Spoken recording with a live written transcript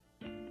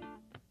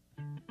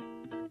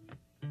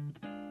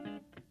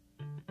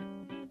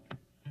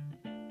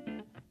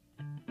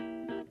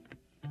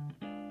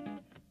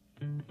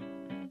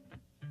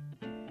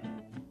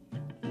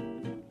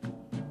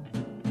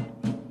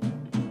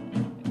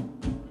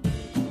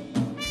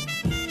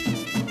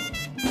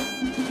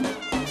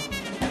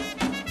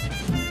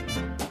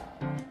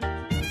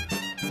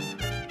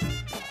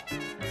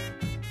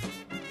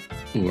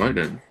All right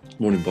then.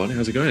 Morning, Barney.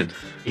 How's it going?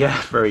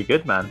 Yeah, very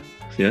good, man.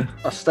 Yeah.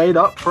 I stayed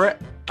up for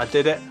it. I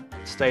did it.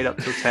 Stayed up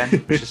till 10,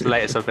 which is the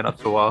latest I've been up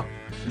for a while.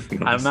 And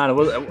Nice. man,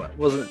 it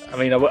wasn't. I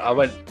mean, I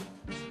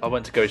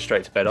went to go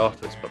straight to bed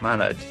afterwards, but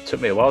man, it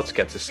took me a while to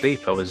get to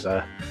sleep.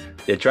 The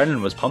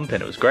adrenaline was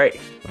pumping. It was great.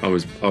 I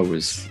was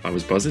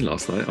buzzing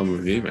last night. I'm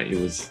with you, mate. It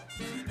was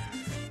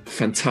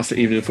fantastic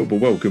evening of football.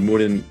 Well, good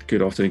morning,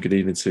 good afternoon, good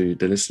evening to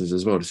the listeners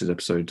as well. This is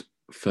episode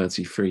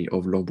 33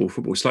 of Long Ball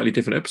Football. Slightly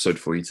different episode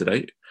for you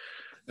today.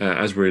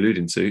 As we're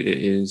alluding to, it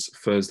is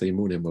Thursday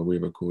morning where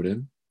we're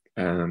recording.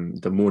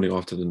 The morning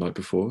after the night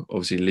before.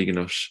 Obviously, Liga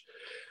NOS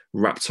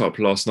wrapped up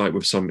last night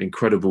with some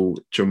incredible,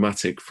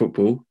 dramatic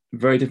football.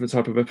 Very different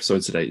type of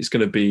episode today. It's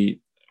going to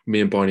be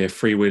me and Barney are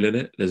freewheeling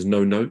it. There's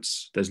no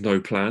notes. There's no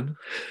plan.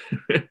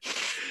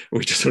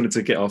 We just wanted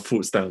to get our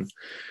thoughts down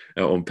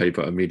on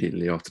paper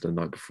immediately after the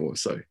night before.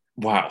 So,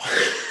 wow,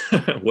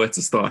 where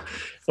to start?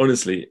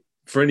 Honestly,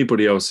 for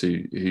anybody else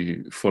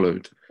who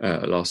followed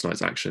last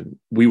night's action,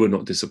 we were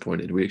not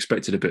disappointed. We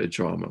expected a bit of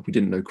drama. We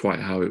didn't know quite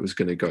how it was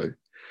going to go.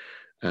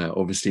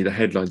 Obviously, the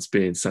headlines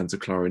being Santa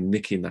Clara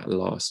nicking that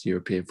last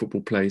European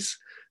football place.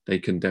 They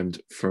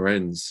condemned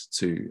Ferenc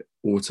to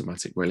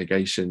automatic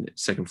relegation,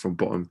 second from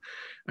bottom,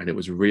 and it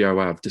was Rio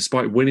Ave,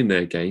 despite winning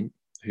their game,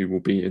 who will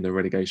be in the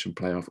relegation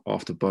playoff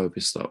after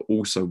Boavista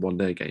also won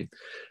their game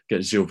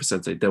against Gil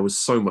Vicente. There was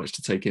so much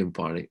to take in,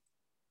 Barney.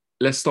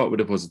 Let's start with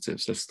the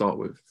positives. Let's start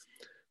with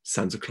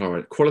Santa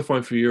Clara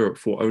qualifying for Europe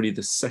for only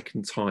the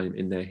second time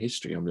in their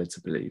history, I'm led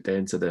to believe. They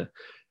enter the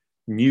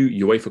new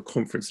UEFA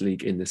Conference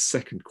League in the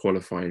second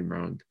qualifying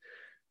round.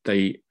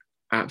 They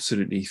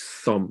absolutely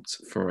thumped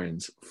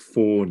Ferenc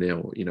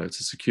 4-0,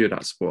 to secure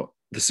that spot.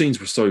 The scenes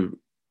were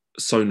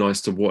so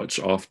nice to watch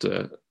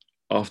after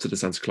the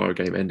Santa Clara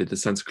game ended. The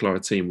Santa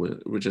Clara team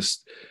were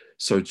just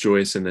so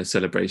joyous in their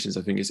celebrations.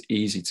 I think it's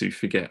easy to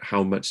forget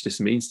how much this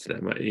means to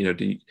them.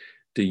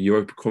 The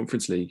Europa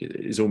Conference League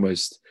is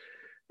almost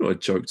not a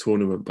joke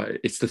tournament, but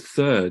it's the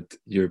third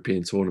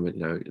European tournament,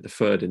 the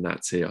third in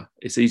that tier.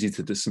 It's easy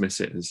to dismiss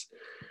it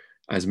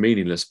as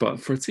meaningless, but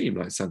for a team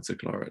like Santa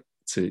Clara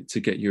to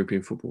get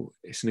European football,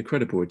 it's an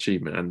incredible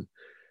achievement. And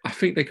I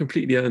think they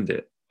completely earned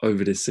it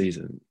over this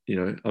season.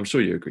 I'm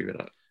sure you agree with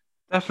that.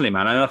 Definitely,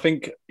 man. And I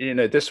think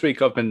this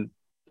week I've been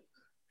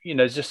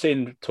just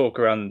seeing talk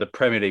around the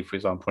Premier League, for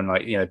example,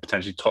 and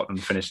potentially Tottenham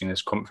finishing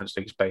this Conference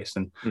League space,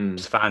 and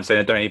fans saying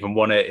they don't even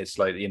want it. It's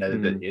like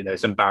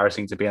it's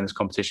embarrassing to be in this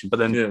competition. But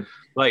then,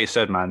 like you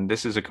said, man,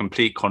 this is a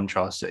complete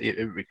contrast.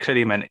 It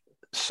clearly meant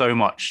so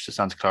much to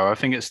Santa Clara. I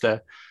think it's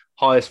the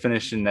highest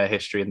finish in their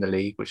history in the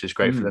league, which is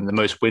great for them. The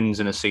most wins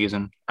in a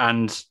season,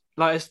 and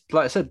like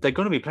I said, they're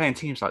going to be playing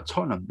teams like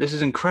Tottenham. This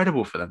is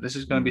incredible for them. This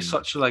is going to be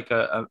such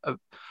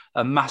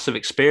a massive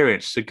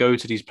experience to go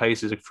to these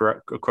places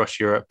across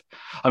Europe.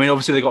 I mean,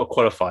 obviously they got to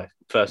qualify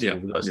first of all.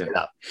 We've got to say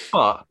that,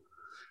 but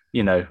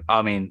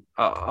I mean,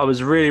 I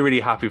was really,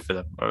 really happy for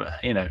them.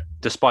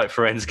 Despite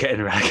Ferenc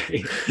getting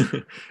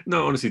relegated.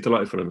 No, honestly,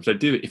 delighted for them.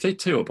 If they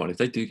two up on, if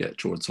they do get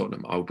drawn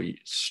Tottenham, I'll be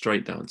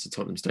straight down to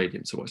Tottenham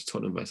Stadium to watch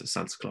Tottenham versus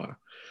Santa Clara.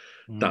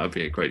 That would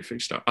be a great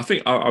fixture. I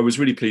think I was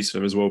really pleased for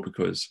them as well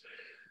because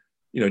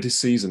this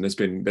season there's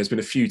been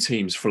a few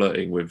teams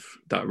flirting with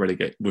that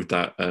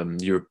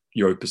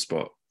Europa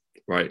spot,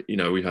 right?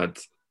 We had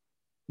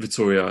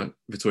Vitória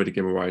de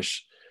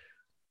Guimarães.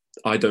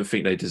 I don't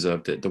think they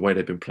deserved it. The way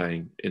they've been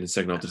playing in the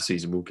second half of the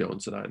season, we'll get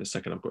onto that in a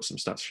second. I've got some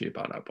stats for you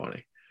about that,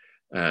 Barney.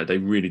 They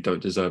really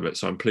don't deserve it.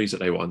 So I'm pleased that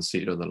they were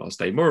unseated on the last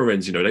day.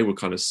 Moreirense, they were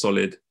kind of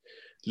solid,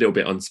 a little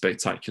bit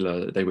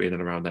unspectacular. They were in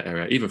and around that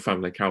area. Even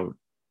Famalicão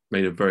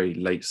made a very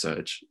late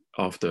surge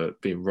after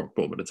being rock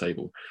bottom of the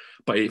table.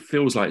 But it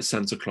feels like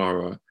Santa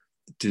Clara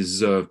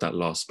deserved that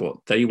last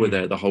spot. They were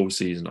there the whole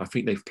season. I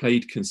think they've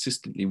played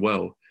consistently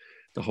well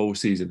the whole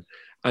season.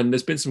 And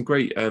there's been some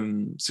great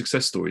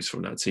success stories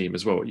from that team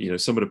as well.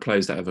 Some of the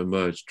players that have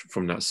emerged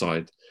from that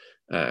side.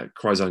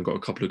 Kryzan got a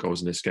couple of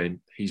goals in this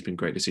game. He's been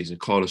great this season.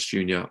 Carlos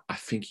Jr., I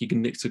think he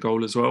nicked a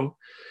goal as well.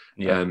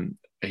 Yeah.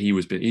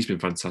 He's been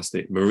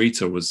fantastic.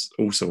 Morita was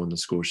also on the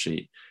score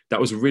sheet.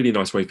 That was a really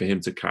nice way for him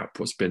to cap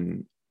what's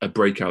been a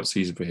breakout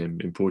season for him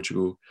in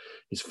Portugal.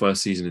 His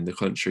first season in the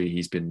country,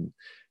 he's been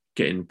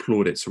getting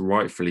plaudits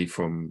rightfully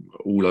from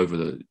all over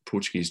the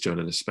Portuguese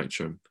journalist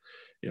spectrum.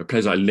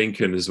 Players like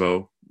Lincoln as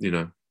well.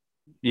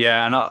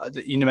 Yeah, and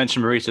you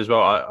mentioned Morita as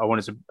well. I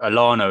wanted to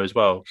Alano as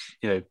well.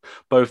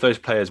 Both those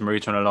players,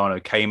 Morita and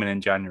Alano, came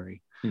in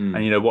January,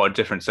 and what a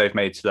difference they've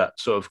made to that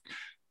sort of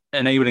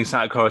enabling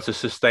Santa Clara to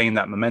sustain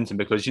that momentum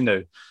because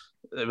it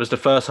was the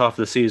first half of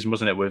the season,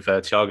 wasn't it, with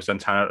Thiago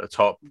Santana at the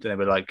top? They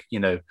were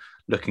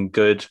looking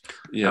good,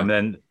 and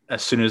then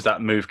as soon as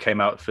that move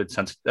came out for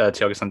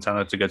Thiago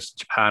Santana to go to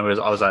Japan,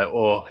 I was like,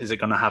 oh, is it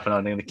going to happen?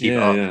 Are they going to keep it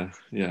up?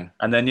 Yeah.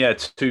 And then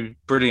two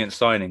brilliant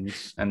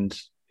signings, and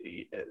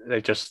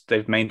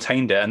they've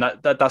maintained it, and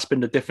that's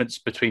been the difference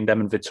between them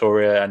and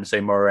Vitória and say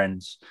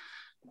Moreirense.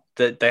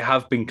 That they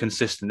have been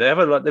consistent.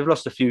 They've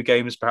lost a few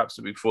games perhaps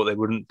that we thought they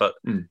wouldn't, but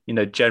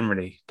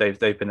generally they've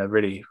been a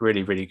really,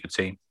 really, really good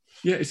team.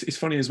 Yeah, it's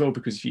funny as well,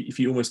 because if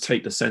you almost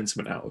take the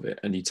sentiment out of it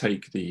and you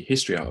take the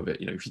history out of it,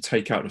 if you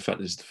take out the fact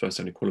this is the first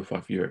time they qualify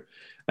for Europe,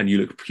 and you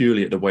look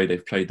purely at the way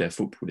they've played their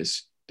football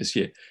this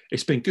year,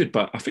 it's been good.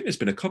 But I think there's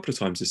been a couple of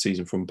times this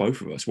season from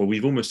both of us where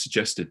we've almost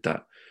suggested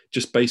that,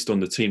 just based on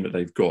the team that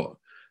they've got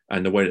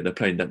and the way that they're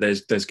playing, that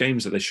there's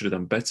games that they should have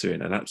done better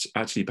in, and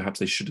actually perhaps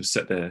they should have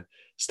set their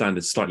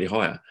standards slightly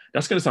higher.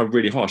 That's going to sound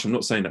really harsh. I'm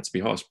not saying that to be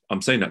harsh.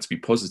 I'm saying that to be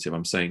positive.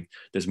 I'm saying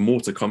there's more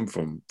to come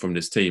from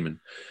this team, and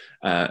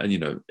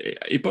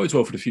it bodes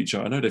well for the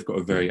future. I know they've got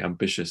a very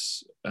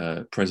ambitious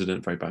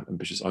president, very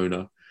ambitious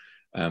owner.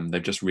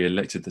 They've just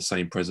re-elected the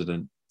same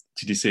president.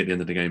 Did you see at the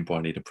end of the game,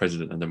 Barney, the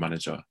president and the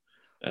manager?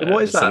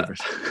 What is that?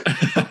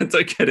 I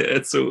don't get it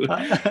at all.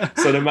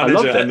 So the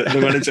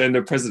manager and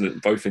the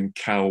president both in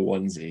cow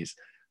onesies.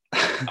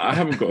 I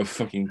haven't got a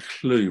fucking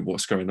clue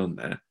what's going on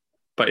there,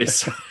 but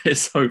it's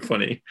so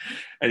funny.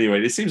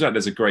 Anyway, it seems like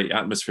there's a great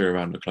atmosphere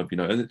around the club,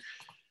 and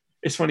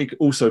it's funny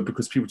also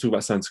because people talk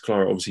about Santa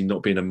Clara obviously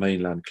not being a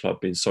mainland club,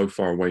 being so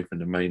far away from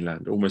the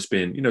mainland, almost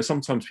being,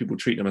 sometimes people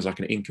treat them as like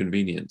an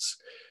inconvenience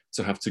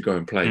to have to go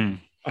and play.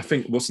 I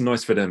think what's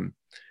nice for them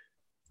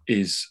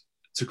is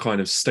to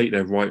kind of state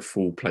their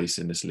rightful place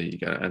in this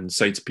league and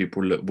say to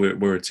people, look,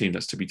 we're a team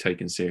that's to be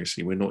taken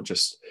seriously. We're not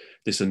just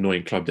this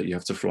annoying club that you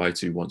have to fly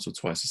to once or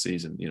twice a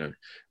season.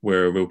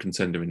 We're a real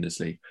contender in this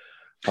league.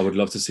 I would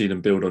love to see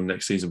them build on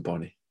next season,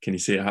 Barney. Can you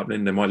see it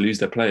happening? They might lose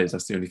their players.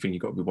 That's the only thing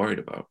you've got to be worried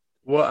about.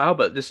 Well,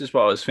 Albert, this is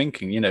what I was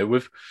thinking.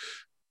 With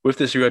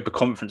this Europa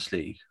Conference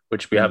League,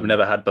 which we have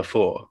never had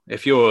before,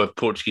 if you're a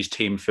Portuguese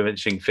team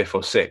finishing 5th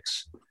or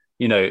 6th,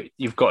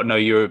 you've got no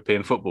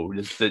European football,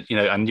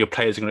 and your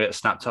players are going to get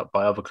snapped up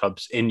by other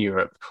clubs in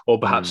Europe, or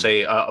perhaps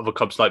say other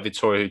clubs like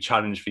Vitória who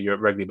challenge for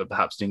Europe regularly, but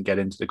perhaps didn't get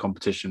into the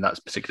competition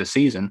that particular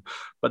season.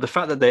 But the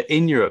fact that they're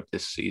in Europe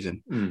this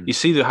season, you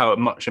see how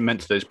much it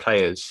meant to those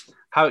players,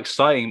 how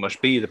exciting it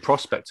must be, the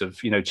prospect of,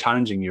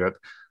 challenging Europe.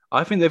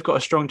 I think they've got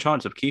a strong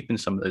chance of keeping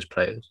some of those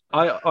players.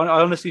 I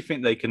honestly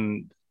think they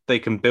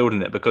can build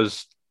in it,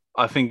 because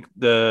I think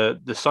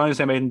the signings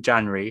they made in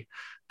January,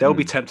 they'll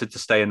be tempted to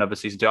stay another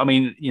season too. I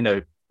mean,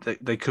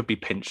 they could be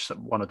pinched,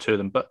 one or two of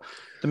them, but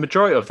the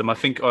majority of them, I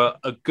think, are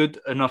a good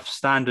enough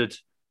standard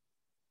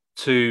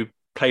to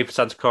play for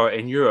Santa Clara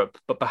in Europe,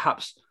 but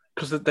perhaps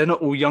because they're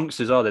not all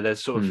youngsters, are they? They're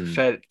sort of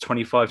fair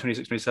 25,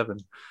 26, 27.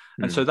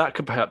 And so that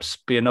could perhaps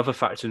be another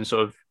factor in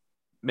sort of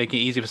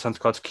making it easy for Santa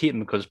Clara to keep them,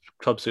 because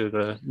clubs are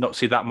going to not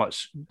see that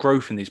much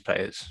growth in these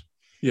players.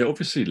 Yeah,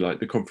 obviously, like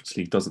the Conference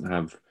League doesn't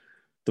have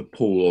the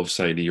pool of,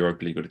 say, the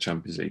Europa League or the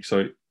Champions League.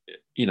 So,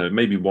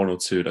 maybe one or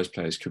two of those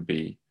players could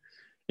be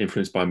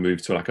influenced by a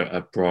move to like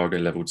a Braga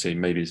level team,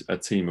 maybe a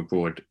team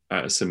abroad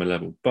at a similar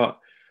level. But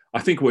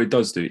I think what it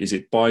does do is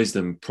it buys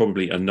them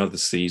probably another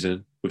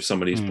season with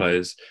some of these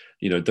players.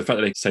 The fact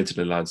that they say to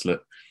the lads,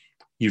 look,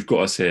 you've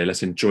got us here,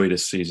 let's enjoy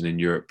this season in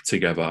Europe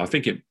together. I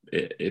think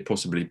it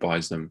possibly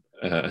buys them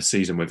a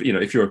season with,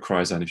 if you're a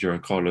Kryzan, if you're a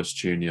Carlos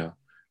Jr.,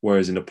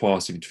 whereas in the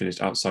past, if you'd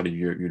finished outside of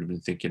Europe, you'd have been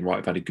thinking, right,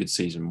 I've had a good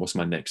season, what's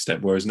my next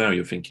step? Whereas now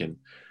you're thinking,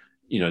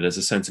 there's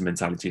a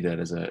sentimentality there,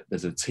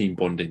 there's a team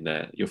bonding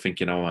there. You're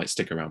thinking, I might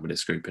stick around with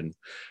this group and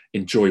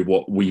enjoy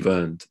what we've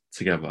earned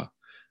together.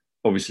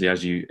 Obviously,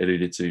 as you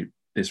alluded to,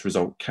 this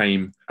result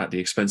came at the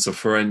expense of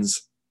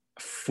Farense.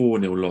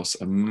 4-0 loss,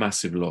 a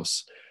massive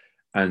loss.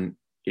 And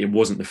it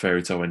wasn't the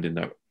fairy tale ending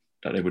that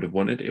they would have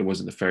wanted. It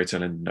wasn't the fairy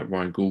tale ending that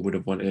Ryan Gould would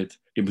have wanted.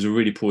 It was a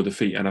really poor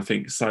defeat. And I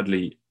think,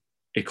 sadly,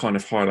 it kind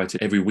of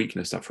highlighted every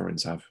weakness that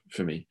Farense have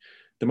for me.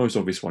 The most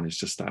obvious one is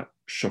just that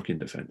shocking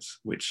defence,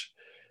 which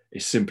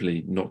is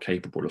simply not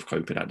capable of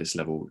coping at this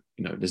level.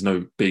 There's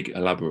no big,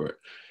 elaborate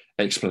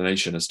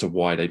explanation as to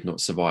why they've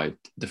not survived.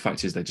 The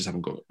fact is they just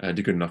haven't got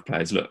the good enough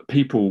players. Look,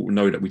 people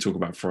know that we talk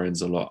about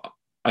Farense a lot.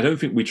 I don't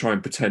think we try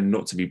and pretend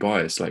not to be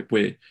biased. Like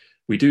we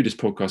do this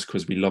podcast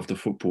because we love the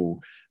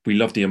football, we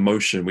love the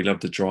emotion, we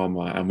love the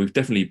drama, and we've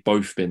definitely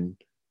both been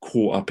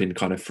caught up in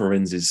kind of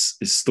Farense's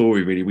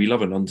story. Really, we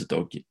love an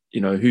underdog.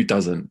 Who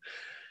doesn't?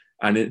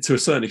 And to a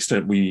certain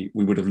extent, we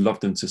would have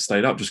loved them to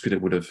stay up just because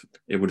it would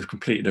have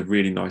completed a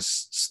really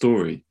nice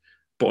story.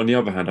 But on the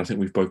other hand, I think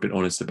we've both been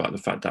honest about the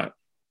fact that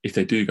if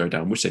they do go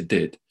down, which they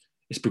did,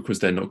 it's because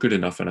they're not good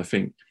enough. And I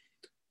think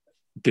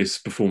this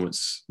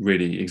performance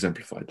really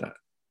exemplified that.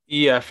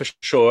 Yeah, for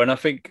sure. And I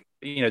think,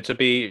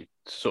 to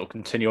sort of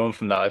continue on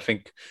from that, I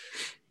think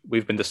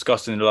we've been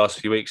discussing in the last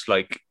few weeks,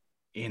 like,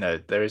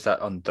 there is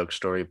that underdog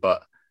story,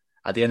 but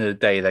at the end of the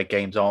day, their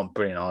games aren't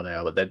brilliant, are they?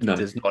 But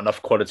there's not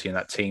enough quality in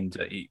that team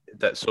that you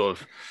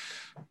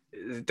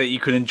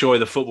can enjoy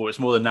the football. It's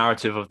more the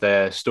narrative of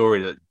their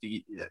story that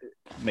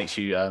makes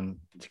you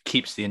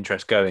keeps the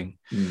interest going.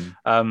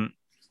 I've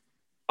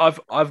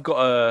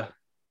got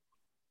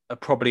a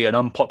probably an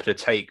unpopular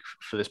take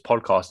for this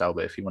podcast,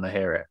 Albert, if you want to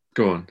hear it.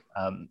 Go on.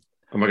 Am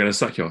I going to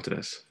sack you after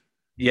this?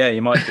 Yeah,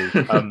 you might do.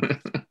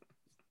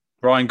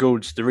 Ryan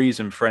Gould's the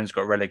reason Farense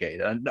got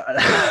relegated. No.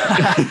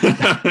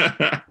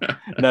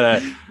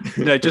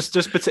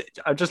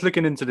 I'm just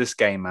looking into this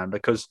game, man,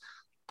 because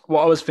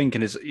what I was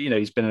thinking is,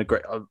 he's been a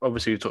great.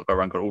 Obviously, we talk about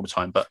Ryan Gould all the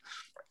time, but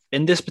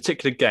in this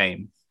particular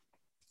game,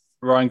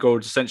 Ryan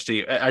Gold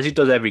essentially, as he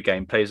does every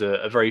game, plays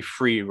a very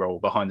free role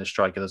behind the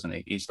striker, doesn't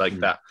he? He's like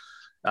that.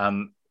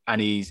 And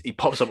he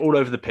pops up all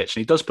over the pitch,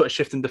 and he does put a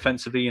shift in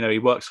defensively. He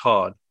works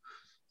hard.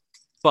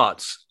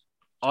 But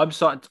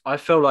I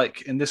feel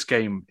like in this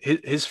game,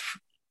 his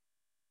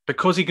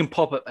because he can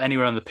pop up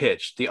anywhere on the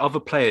pitch, the other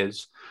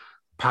players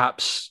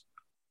perhaps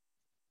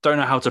don't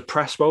know how to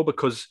press well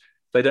because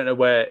they don't know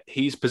where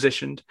he's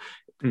positioned.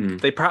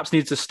 They perhaps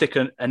need to stick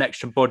an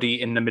extra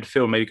body in the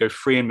midfield, maybe go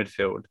free in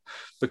midfield,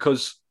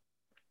 because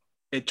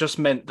it just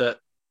meant that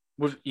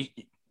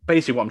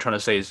basically what I'm trying to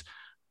say is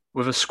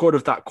with a squad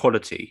of that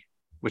quality,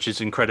 which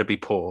is incredibly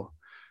poor,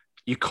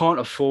 you can't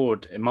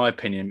afford, in my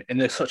opinion,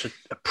 in such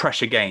a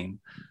pressure game,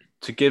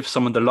 to give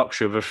someone the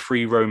luxury of a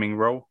free roaming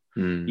role.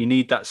 You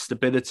need that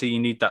stability. You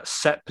need that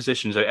set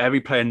position so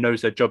every player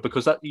knows their job,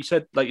 because like you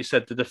said,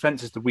 the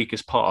defense is the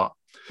weakest part.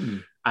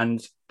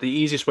 And the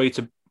easiest way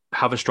to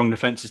have a strong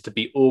defense is to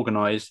be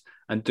organized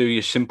and do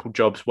your simple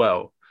jobs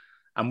well.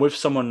 And with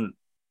someone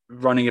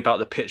running about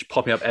the pitch,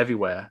 popping up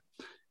everywhere,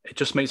 it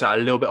just makes that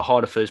a little bit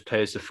harder for those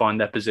players to find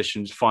their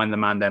positions, find the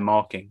man they're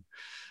marking.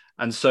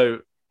 And so,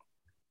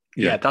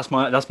 yeah, that's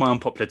my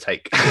unpopular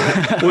take.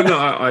 Well, no,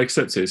 I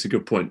accept it. It's a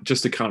good point.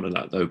 Just to counter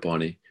that, though,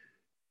 Barney,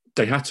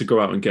 they had to go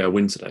out and get a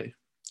win today.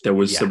 There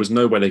was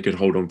no way they could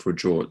hold on for a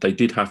draw. They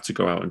did have to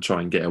go out and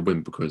try and get a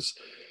win because,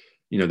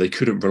 they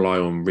couldn't rely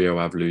on Rio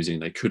Ave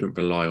losing. They couldn't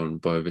rely on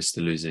Boavista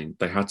losing.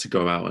 They had to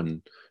go out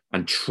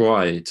and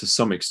try to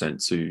some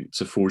extent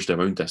to forge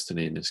their own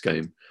destiny in this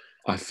game.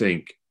 I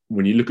think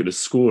when you look at the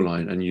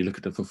scoreline and you look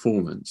at the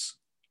performance,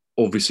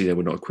 obviously they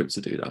were not equipped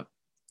to do that.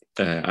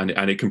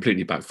 And it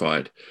completely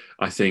backfired.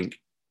 I think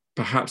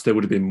perhaps there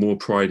would have been more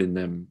pride in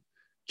them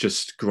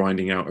just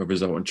grinding out a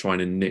result and trying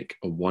to nick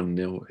a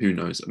 1-0. Who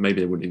knows?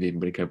 Maybe they wouldn't have even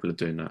been capable of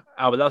doing that.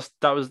 But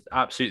that was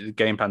absolutely the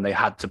game plan they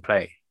had to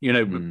play.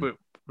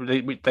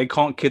 They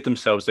can't kid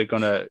themselves. They're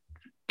going to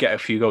get a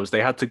few goals.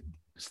 They had to.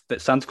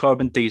 Santa Clara have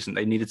been decent.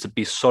 They needed to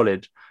be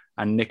solid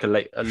and nick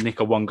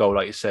a one goal,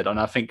 like you said. And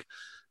I think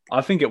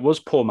it was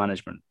poor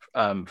management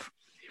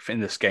in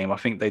this game. I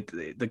think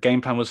the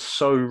game plan was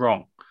so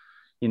wrong,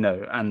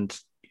 and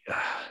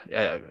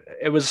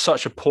it was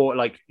such a poor.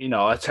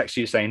 I text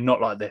you saying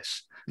not like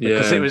this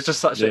because it was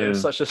just it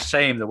was such a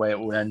shame the way it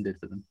all ended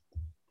for them.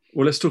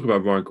 Well, let's talk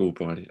about Ryan Gould,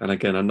 Barney. And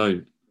again, I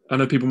know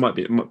some people might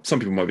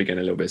be getting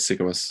a little bit sick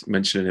of us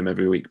mentioning him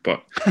every week,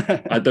 but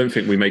I don't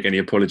think we make any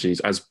apologies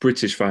as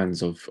British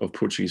fans of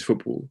Portuguese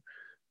football,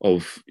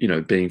 of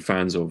being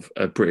fans of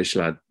a British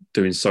lad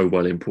doing so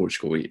well in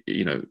Portugal.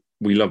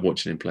 We love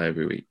watching him play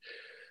every week,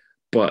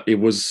 but it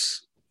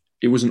was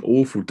an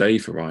awful day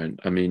for Ryan.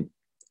 I mean,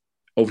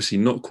 obviously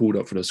not called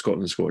up for the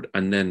Scotland squad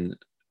and then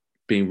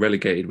being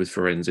relegated with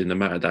Firenze in the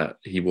matter that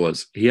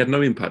he had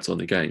no impact on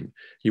the game.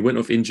 He went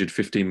off injured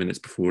 15 minutes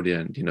before the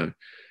end.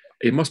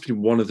 It must be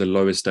one of the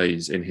lowest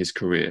days in his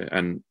career.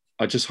 And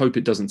I just hope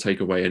it doesn't take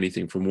away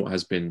anything from what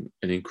has been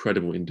an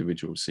incredible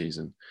individual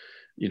season.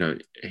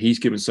 He's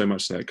given so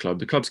much to that club.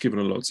 The club's given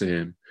a lot to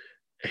him.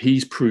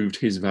 He's proved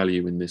his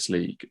value in this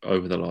league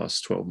over the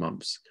last 12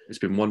 months. It's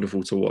been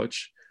wonderful to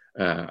watch.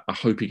 I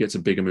hope he gets a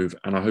bigger move,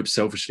 and I hope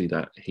selfishly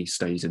that he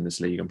stays in this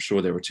league. I'm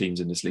sure there are teams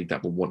in this league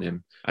that will want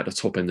him at the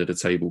top end of the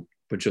table,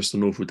 but just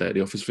an awful day at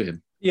the office for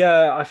him.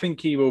 Yeah, I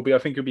think he will be. I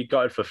think he'll be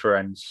gutted for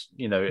Firenze.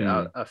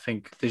 I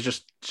think there's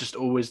just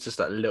always just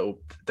that little.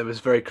 There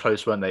was very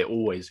close, weren't they?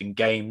 Always in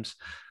games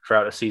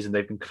throughout the season,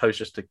 they've been close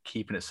just to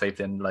keeping it safe.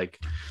 Then,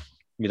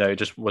 it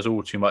just was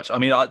all too much. I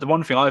mean, the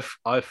one thing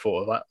I've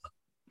thought of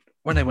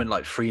when they went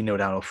 3-0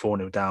 down or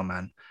 4-0 down,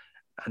 man.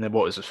 And then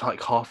what was it,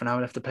 half an hour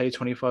left to play,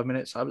 25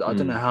 minutes? I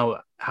don't know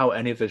how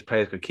any of those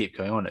players could keep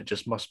going on. It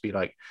just must be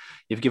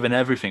you've given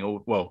everything.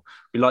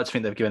 We like to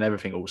think they've given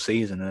everything all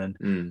season,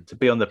 and to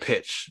be on the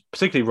pitch,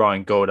 particularly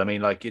Ryan Gould. I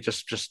mean, it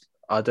just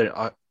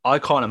I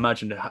can't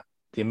imagine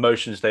the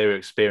emotions they were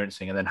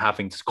experiencing, and then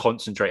having to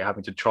concentrate,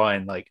 having to try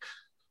and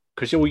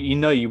because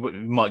you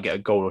might get a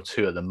goal or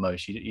two at the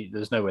most.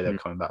 There's no way they're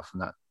coming back from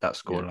that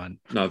scoreline.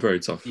 No, very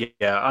tough.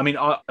 Yeah, I mean,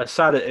 as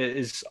sad as it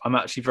is, I'm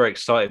actually very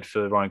excited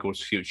for Ryan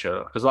Gould's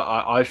future because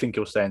I think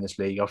he'll stay in this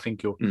league. I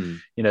think he'll,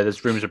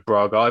 there's rumours of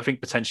Braga. I think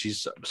potentially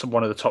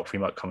one of the top three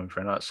might come in for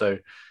him. So,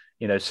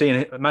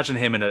 imagine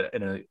him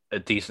in a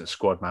decent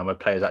squad, man, where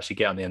players actually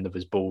get on the end of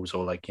his balls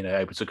or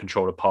able to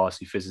control a pass,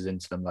 he fizzes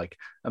into them.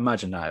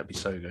 Imagine that, it'd be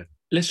so good.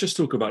 Let's just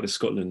talk about the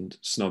Scotland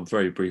snub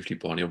very briefly,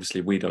 Barney.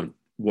 Obviously, we don't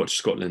watch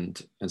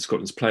Scotland and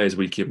Scotland's players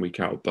week in, week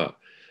out, but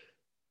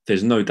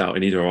there's no doubt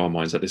in either of our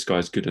minds that this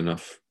guy's good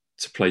enough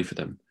to play for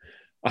them.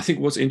 I think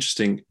what's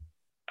interesting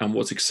and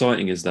what's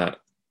exciting is that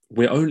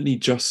we're only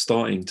just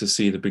starting to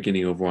see the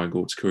beginning of Ryan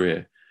Gould's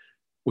career,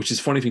 which is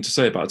a funny thing to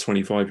say about a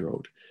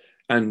 25-year-old.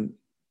 And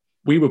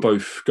we were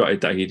both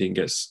gutted that he didn't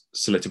get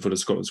selected for the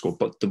Scotland squad,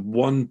 but the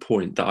one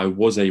point that I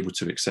was able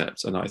to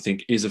accept, and I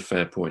think is a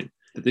fair point,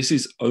 that this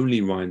is only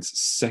Ryan's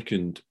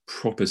second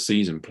proper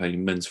season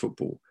playing men's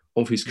football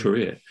of his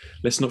career.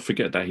 Let's not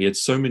forget that he had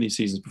so many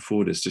seasons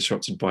before this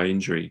disrupted by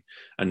injury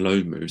and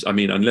loan moves. I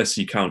mean, unless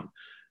you count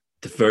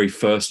the very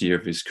first year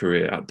of his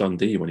career at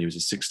Dundee when he was a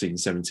 16,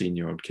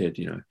 17-year-old kid,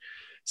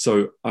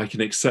 So I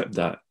can accept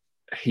that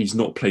he's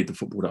not played the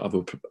football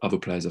that other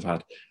players have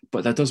had.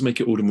 But that does make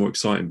it all the more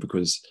exciting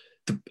because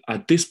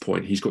at this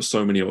point, he's got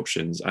so many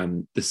options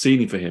and the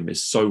ceiling for him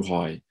is so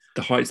high.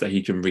 The heights that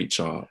he can reach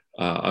are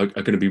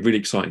going to be really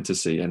exciting to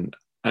see.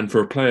 And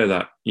for a player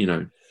that,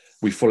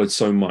 we followed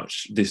so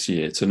much this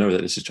year, to know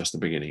that this is just the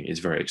beginning is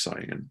very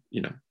exciting.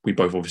 And, we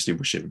both obviously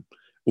wish him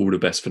all the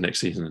best for next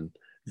season and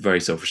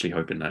very selfishly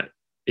hoping that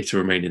it's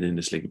remaining in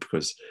this league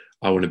because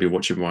I want to be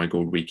watching Ryan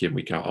Gauld week in,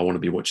 week out. I want to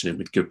be watching him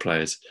with good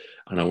players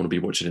and I want to be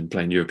watching him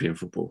playing European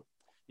football.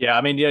 Yeah,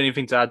 I mean, the only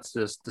thing to add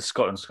to the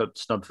Scotland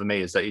snub for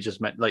me is that he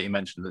just like you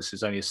mentioned, this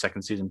is only his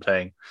second season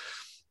playing,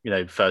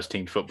 first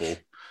team football.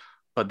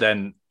 But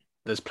then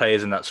there's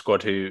players in that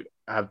squad who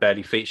have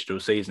barely featured all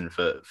season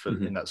for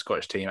in that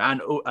Scottish team.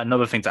 And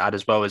another thing to add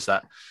as well is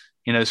that,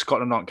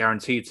 Scotland aren't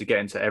guaranteed to get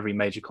into every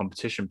major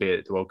competition, be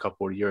it the World Cup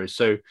or the Euros.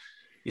 So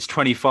he's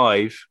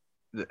 25.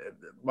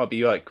 Might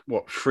be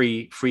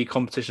three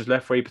competitions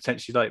left where he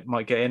potentially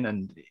might get in,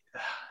 and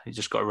you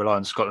just got to rely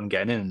on Scotland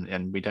getting in,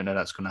 and we don't know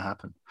that's going to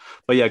happen.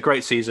 But yeah,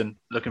 great season.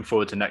 Looking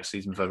forward to next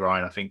season for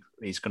Ryan. I think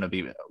he's going to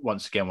be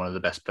once again one of the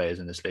best players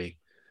in this league.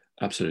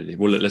 Absolutely.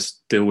 Well,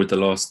 let's deal with the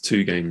last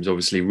two games.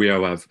 Obviously,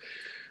 Rio Ave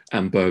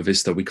and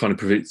Boavista. We kind of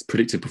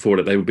predicted before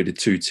that they would be the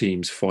two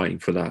teams fighting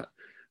for that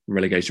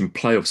relegation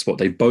playoff spot.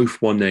 They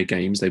both won their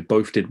games. They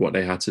both did what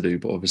they had to do,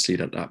 but obviously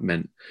that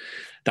meant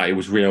that it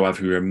was Rio Ave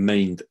who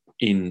remained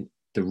in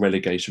the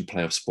relegation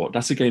playoff spot.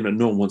 That's a game that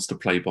no one wants to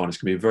play, Barn. It's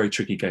going to be a very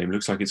tricky game. It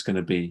looks like it's going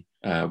to be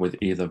with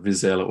either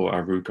Vizela or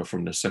Arouca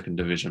from the second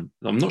division.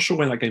 I'm not sure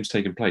when that game's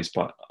taking place,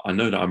 but I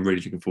know that I'm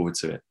really looking forward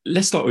to it.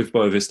 Let's start with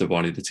Boavista,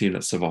 Barney, the team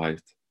that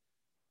survived.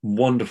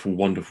 Wonderful,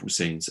 wonderful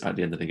scenes at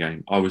the end of the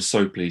game. I was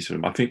so pleased for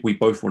them. I think we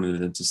both wanted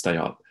them to stay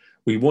up.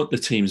 We want the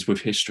teams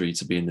with history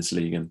to be in this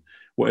league, and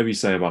whatever you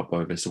say about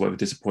Boavista, whatever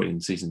disappointing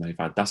season they've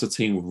had, that's a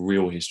team with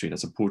real history.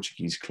 That's a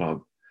Portuguese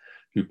club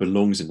who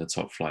belongs in the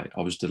top flight.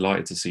 I was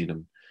delighted to see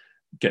them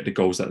get the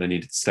goals that they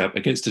needed to step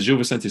against the Gil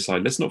Vicente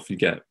side. Let's not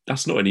forget,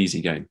 that's not an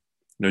easy game.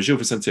 Gil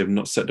Vicente have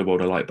not set the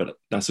world alight, but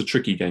that's a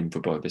tricky game for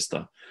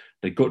Boavista.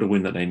 They got the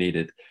win that they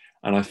needed.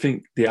 And I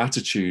think the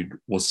attitude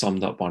was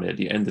summed up by it at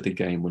the end of the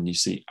game when you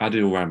see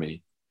Adil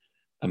Rami,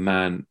 a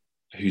man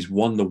who's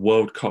won the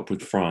World Cup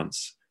with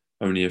France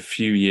only a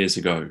few years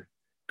ago,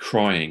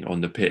 crying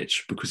on the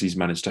pitch because he's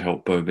managed to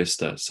help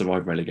Boavista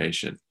survive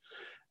relegation.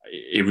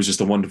 It was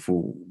just a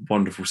wonderful,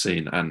 wonderful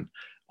scene. And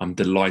I'm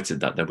delighted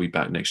that they'll be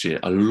back next year.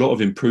 A lot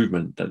of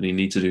improvement that they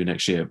need to do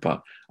next year,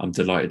 but I'm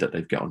delighted that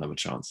they've got another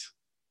chance.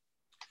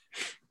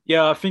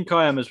 Yeah, I think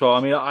I am as well. I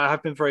mean, I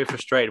have been very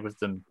frustrated with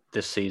them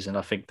this season.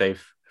 I think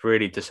they've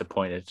really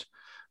disappointed.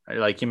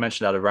 Like you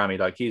mentioned, Adil Rami,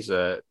 he's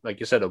like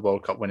you said, a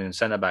World Cup winning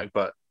centre-back,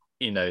 but,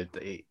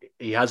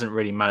 he hasn't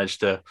really managed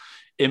to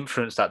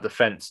influence that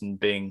defence and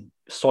being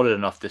solid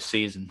enough this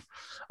season.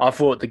 I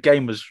thought the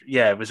game was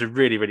a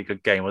really, really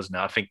good game, wasn't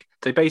it? I think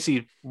they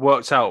basically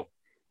worked out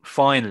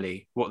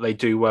finally what they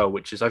do well,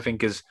 which is, I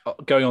think, is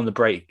going on the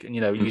break and,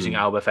 using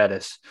Albert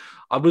Ellis.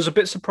 I was a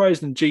bit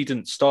surprised that G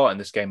didn't start in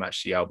this game,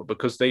 actually, Albert,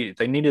 because they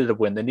needed a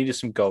win. They needed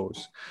some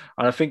goals.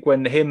 And I think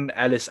when him,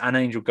 Ellis and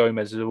Angel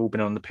Gomez have all been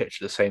on the pitch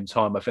at the same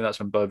time, I think that's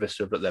when Boavista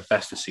have looked their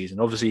best this season.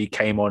 Obviously, he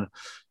came on,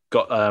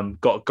 got a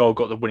goal,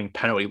 got the winning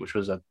penalty, which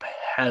was a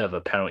hell of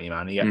a penalty,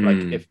 man. He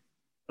had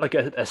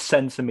a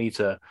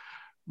centimetre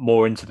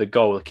more into the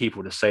goal, the keeper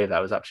would have saved that.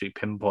 It was absolutely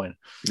pinpoint.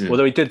 Yeah.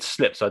 Although he did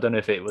slip, so I don't know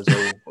if it was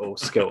all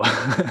skill.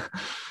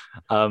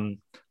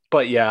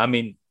 But yeah, I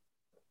mean,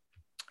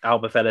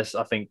 Albert Ellis,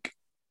 I think,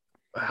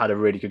 had a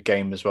really good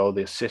game as well.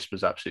 The assist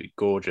was absolutely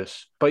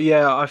gorgeous. But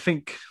yeah, I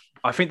think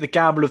the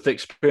gamble of the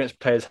experienced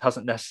players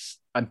hasn't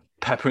necessarily, and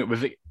peppering it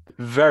with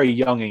very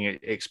young and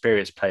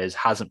experienced players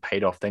hasn't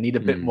paid off. They need a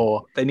bit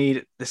more. They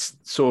need this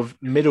sort of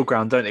middle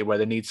ground, don't they, where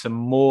they need some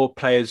more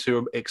players who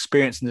are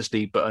experienced in this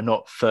league but are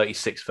not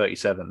 36,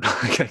 37.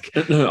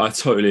 No, I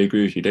totally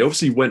agree with you. They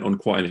obviously went on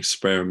quite an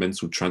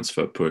experimental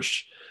transfer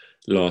push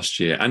last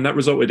year, and that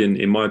resulted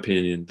in my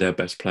opinion, their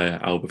best player,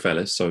 Albert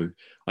Ellis. So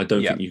I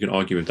don't think you can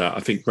argue with that. I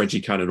think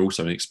Reggie Cannon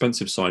also an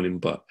expensive signing,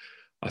 but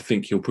I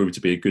think he'll prove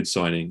to be a good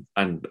signing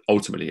and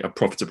ultimately a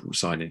profitable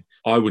signing.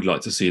 I would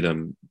like to see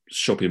them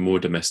shopping more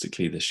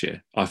domestically this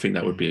year. I think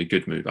that would be a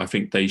good move. I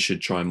think they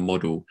should try and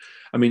model.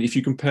 I mean, if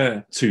you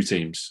compare two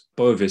teams,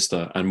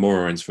 Boavista and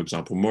Moreirense, for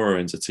example,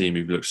 Moreirense, a team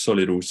who've looked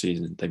solid all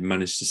season. They've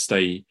managed to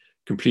stay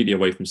completely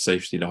away from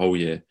safety the whole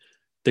year.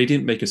 They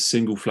didn't make a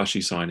single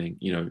flashy signing.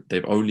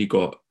 They've only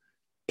got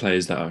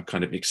players that are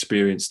kind of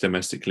experienced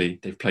domestically.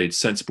 They've played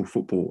sensible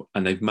football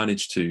and they've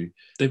managed to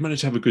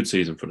have a good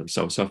season for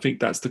themselves. So I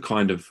think that's the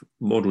kind of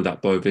model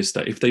that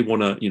Boavista, if they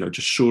want to,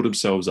 just shore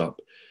themselves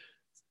up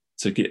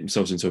to get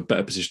themselves into a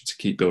better position to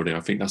keep building, I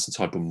think that's the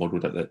type of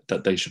model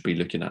that they should be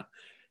looking at.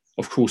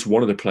 Of course,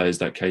 one of the players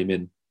that came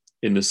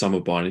in the summer,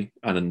 Barney,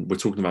 and then we're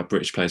talking about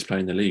British players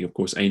playing the league, of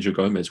course, Angel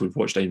Gomez. We've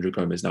watched Angel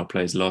Gomez now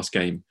play his last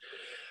game,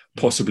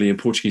 possibly in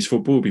Portuguese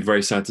football. It'll be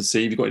very sad to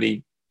see. Have you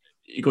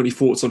got any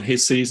thoughts on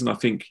his season? I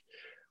think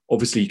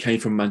obviously he came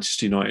from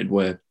Manchester United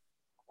where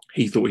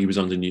he thought he was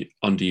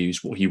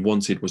underused. What he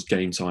wanted was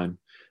game time.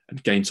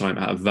 game time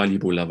at a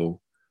valuable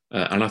level.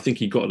 And I think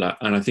he got that.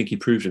 And I think he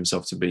proved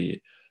himself to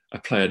be a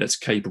player that's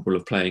capable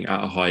of playing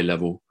at a high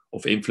level,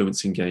 of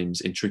influencing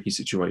games in tricky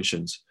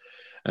situations.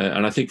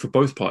 And I think for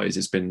both parties,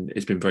 it's been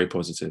very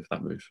positive,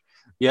 that move.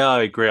 Yeah,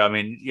 I agree. I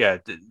mean, yeah,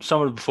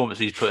 some of the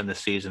performances he's put in this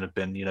season have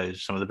been,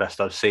 some of the best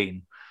I've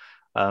seen.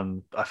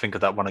 I think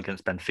of that one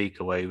against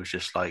Benfica where he was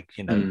just like,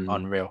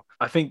 unreal.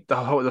 I think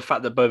the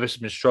fact that Bovis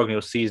has been struggling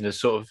all season has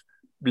sort of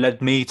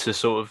led me to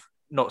sort of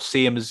not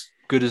see him as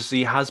good as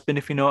he has been,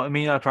 if you know what I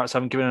mean. I perhaps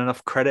haven't given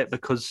enough credit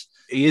because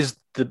he is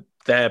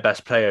their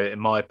best player, in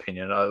my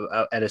opinion.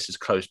 Ellis is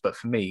close, but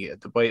for me,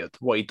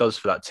 what he does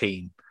for that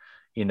team,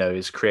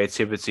 his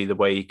creativity, the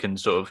way he can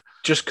sort of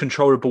just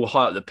control the ball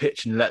high up the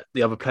pitch and let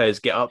the other players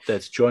get up there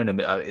to join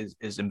him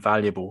is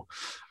invaluable.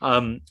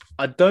 I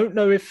don't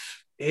know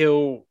if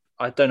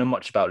I don't know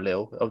much about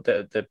Lille.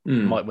 They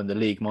might win the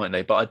league, mightn't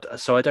they? But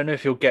I don't know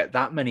if he'll get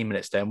that many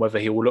minutes there and whether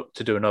he will look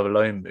to do another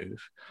loan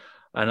move.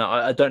 And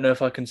I don't know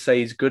if I can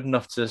say he's good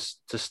enough to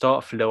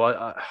start for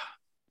Lille.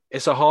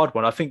 It's a hard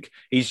one. I think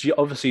he's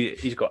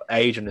got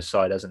age on his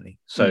side, hasn't he?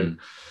 So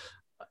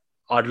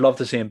I'd love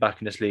to see him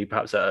back in this league,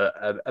 perhaps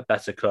at a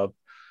better club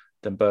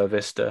than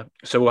Boavista.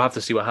 So we'll have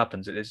to see what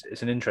happens.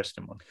 It's an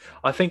interesting one.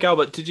 I think,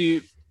 Albert,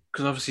 because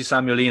obviously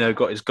Samuel Lino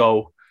got his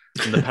goal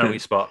from the penalty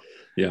spot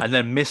and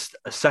then missed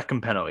a second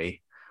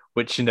penalty,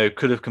 which,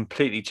 could have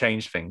completely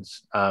changed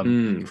things.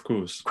 Of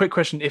course. Quick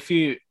question. If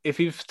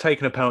you've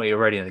taken a penalty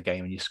already in the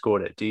game and you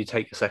scored it, do you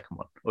take a second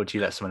one or do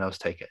you let someone else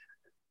take it?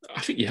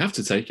 I think you have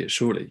to take it,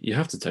 surely. You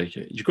have to take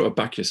it. You've got to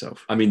back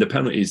yourself. I mean, the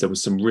penalties, there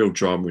was some real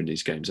drama in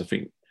these games. I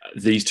think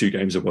these two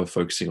games are worth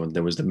focusing on.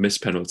 There was the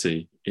missed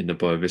penalty in the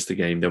Boavista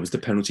game. There was the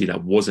penalty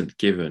that wasn't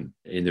given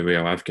in the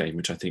Real Ave game,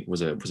 which I think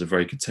was a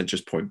very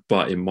contentious point.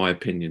 But in my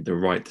opinion, the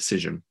right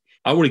decision.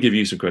 I want to give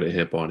you some credit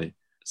here, Barney.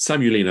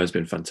 Samuel Lino has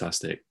been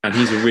fantastic and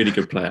he's a really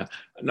good player.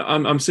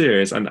 I'm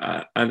serious and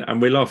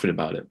we're laughing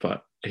about it,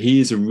 but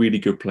he is a really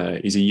good player.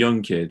 He's a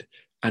young kid.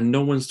 And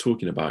no one's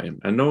talking about him.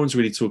 And no one's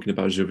really talking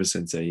about Gil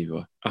Vicente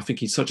either. I think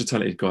he's such a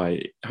talented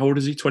guy. How old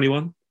is he?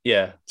 21?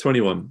 Yeah.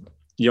 21.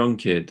 Young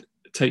kid.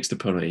 Takes the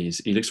penalties.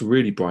 He looks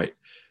really bright.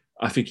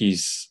 I think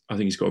he's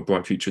got a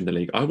bright future in the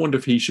league. I wonder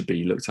if he should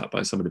be looked at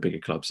by some of the bigger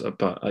clubs.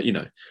 But, I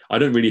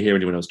don't really hear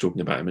anyone else talking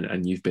about him.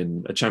 And you've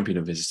been a champion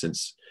of his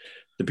since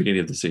the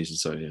beginning of the season.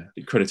 So,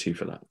 yeah, credit to you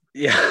for that.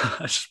 Yeah,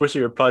 I just wish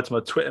you replied to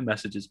my Twitter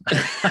messages.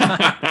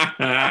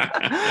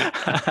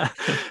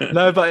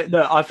 No,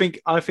 I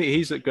think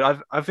he's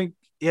good. I think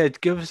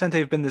Gil Vicente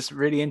have been this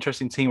really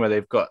interesting team where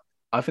they've got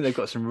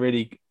some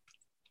really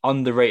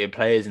underrated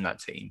players in that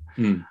team.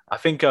 I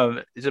think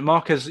is it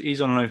Marquez?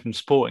 He's on loan from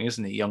Sporting,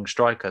 isn't he? Young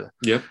striker.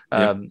 Yeah.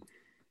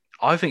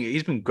 I think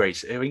he's been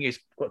great. I think he's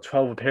got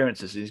 12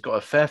 appearances. He's got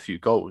a fair few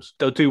goals.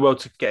 They'll do well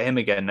to get him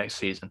again next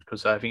season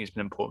because I think it's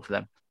been important for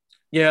them.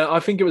 Yeah, I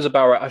think it was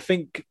about right. I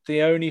think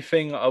the only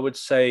thing I would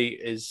say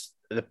is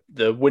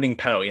the winning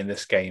penalty in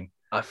this game.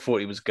 I thought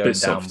he was going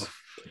down.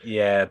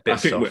 Yeah, I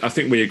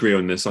think we agree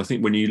on this. I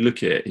think when you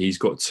look at it, he's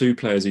got two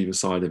players either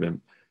side of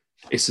him.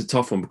 It's a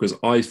tough one because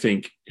I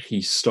think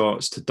he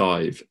starts to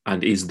dive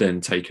and is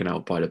then taken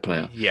out by the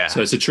player. Yeah.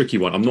 So it's a tricky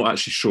one. I'm not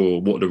actually sure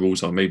what the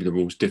rules are. Maybe the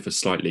rules differ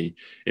slightly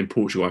in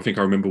Portugal. I think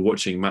I remember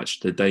watching Match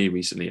of the Day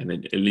recently, and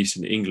at least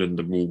in England,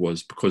 the rule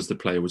was because the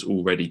player was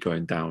already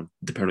going down,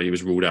 the penalty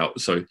was ruled out.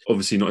 So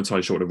obviously not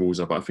entirely sure what the rules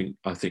are, but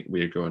I think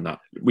we agree on that.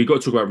 We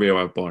got to talk about Real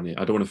Ave Barney.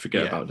 I don't want to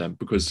forget about them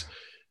because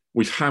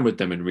we've hammered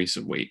them in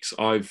recent weeks.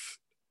 I've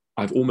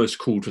almost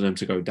called for them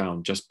to go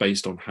down just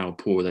based on how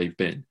poor they've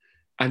been.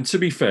 And to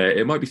be fair,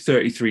 it might be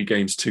 33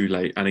 games too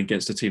late and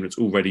against a team that's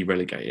already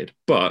relegated.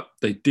 But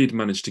they did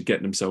manage to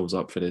get themselves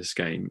up for this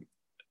game.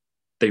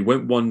 They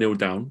went 1-0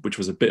 down, which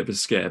was a bit of a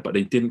scare, but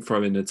they didn't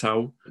throw in the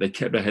towel. They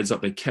kept their heads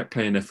up. They kept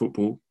playing their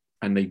football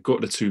and they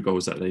got the 2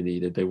 goals that they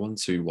needed. They won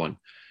 2-1.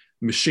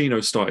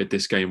 Machino started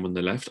this game on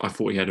the left. I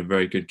thought he had a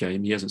very good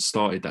game. He hasn't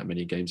started that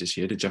many games this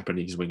year, the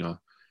Japanese winger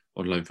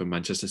on loan from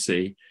Manchester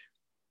City.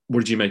 What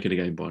did you make of the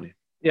game, Barney?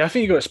 Yeah, I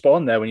think you got a spot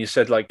on there when you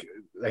said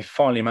they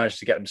finally managed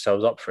to get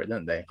themselves up for it,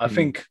 didn't they? I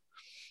think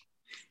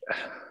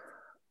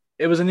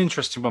it was an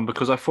interesting one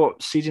because I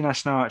thought CD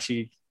Nacional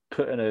actually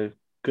put in a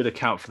good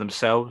account for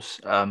themselves.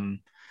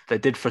 They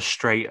did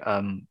frustrate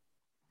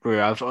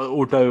Real Ave,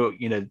 although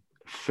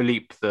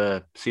Philippe,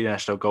 the CD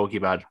Nacional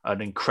goalkeeper, had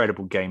an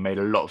incredible game, made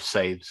a lot of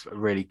saves,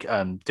 really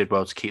did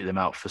well to keep them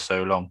out for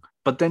so long.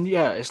 But then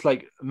it's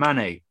like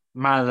Mane,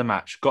 man of the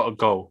match, got a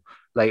goal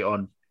late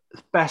on.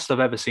 Best I've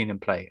ever seen him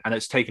play, and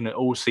it's taken it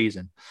all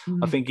season.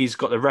 I think he's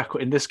got the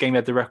record in this game. He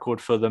had the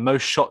record for the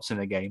most shots in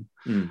a game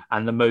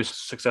and the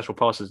most successful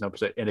passes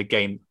in a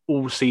game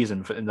all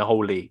season in the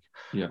whole league.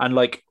 Yeah. And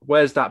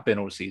where's that been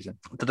all season?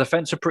 The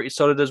defense are pretty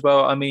solid as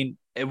well. I mean,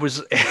 it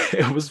was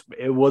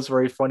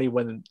very funny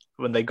when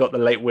they got the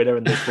late winner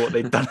and they thought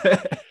they'd done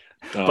it,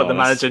 but the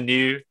manager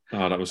knew.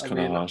 Oh, that was kind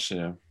of harsh.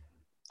 Yeah.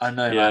 I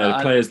know.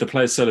 Yeah, the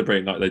players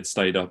celebrating like they'd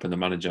stayed up, and the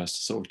manager has to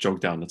sort of jog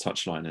down the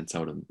touchline and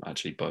tell them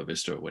actually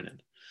Boavista are winning.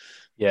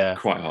 Yeah,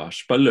 quite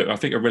harsh. But look, I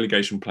think a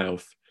relegation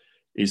playoff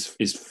is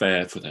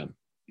fair for them.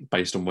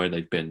 based on where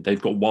they've been.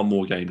 They've got one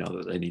more game now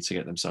that they need to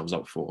get themselves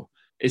up for.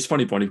 It's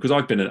funny, Bonnie, because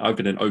I've been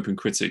an open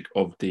critic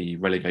of the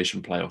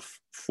relegation playoff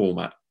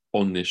format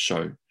on this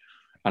show.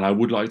 And I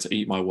would like to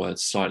eat my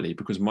words slightly,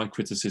 because my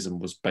criticism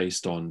was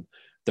based on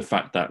the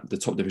fact that the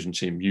top division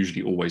team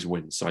usually always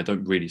wins. So I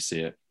don't really see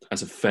it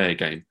as a fair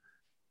game.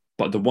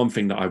 But the one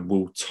thing that I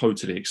will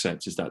totally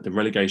accept is that the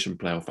relegation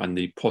playoff and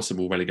the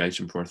possible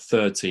relegation for a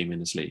third team in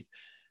this league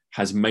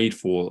has made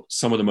for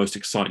some of the most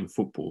exciting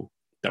football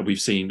that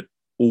we've seen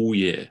all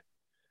year.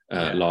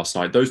 Last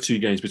night, those two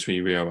games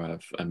between Rio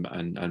Ave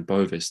and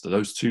Boavista,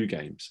 those two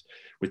games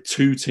with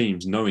two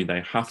teams knowing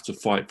they have to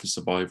fight for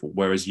survival,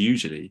 whereas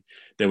usually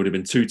there would have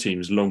been two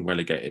teams long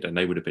relegated and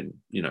they would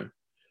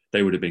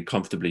have been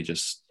comfortably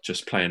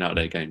just playing out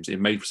their games. It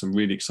made for some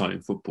really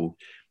exciting football.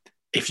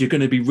 If you're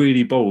going to be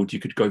really bold, you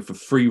could go for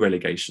 3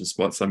 relegation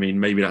spots. I mean,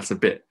 maybe that's a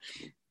bit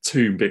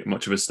too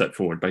much of a step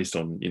forward based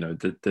on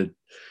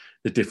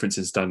the difference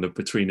in standard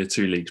between the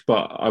two leagues.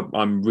 But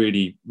I'm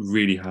really,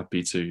 really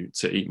happy to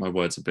eat my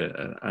words a bit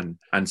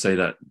and say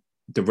that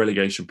the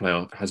relegation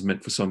playoff has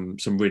meant for some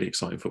really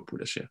exciting football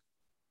this year.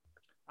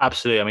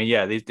 Absolutely. I mean,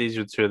 yeah, these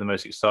are two of the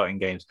most exciting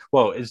games.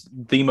 Well, it's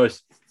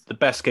the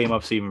best game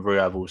I've seen with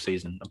Real all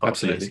season, apart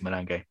from the AC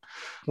Milan game.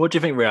 What do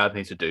you think Real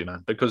need to do,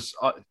 man? Because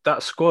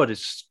that squad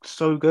is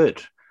so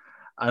good.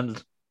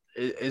 And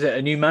is it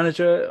a new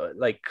manager?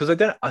 Like, because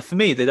for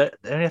me, they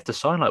only have to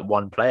sign like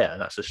one player,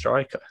 and that's a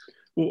striker.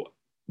 Well,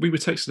 we were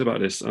texted about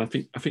this, and I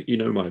think you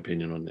know my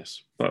opinion on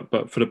this.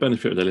 But for the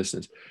benefit of the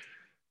listeners,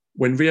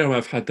 when Rio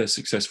Ave had their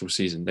successful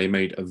season, they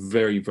made a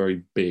very,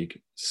 very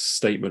big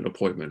statement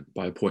appointment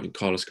by appointing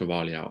Carlos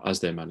Carvalhal as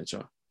their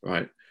manager,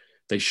 right?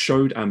 They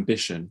showed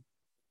ambition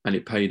and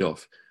it paid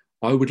off.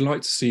 I would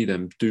like to see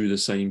them do the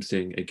same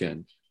thing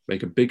again,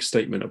 make a big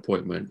statement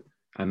appointment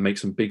and make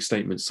some big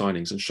statement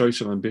signings and show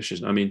some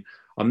ambition. I mean,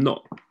 I'm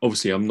not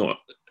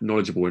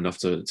knowledgeable enough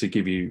to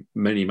give you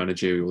many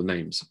managerial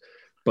names,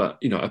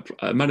 but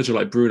a manager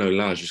like Bruno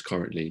Lage is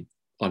currently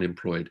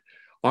unemployed.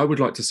 I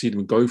would like to see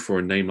them go for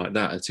a name like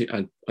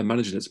that, a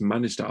manager that's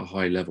managed at a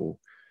high level.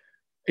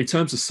 In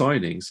terms of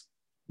signings,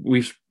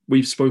 we've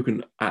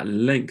spoken at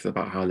length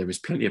about how there is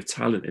plenty of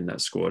talent in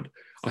that squad.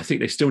 I think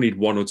they still need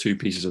one or two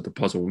pieces of the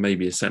puzzle,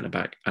 maybe a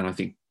centre-back, and I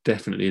think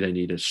definitely they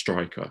need a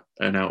striker,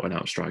 an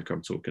out-and-out striker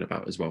I'm talking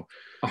about as well.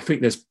 I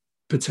think there's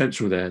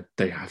potential there.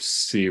 They have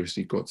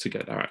seriously got to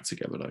get their act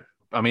together, though.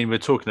 I mean, we're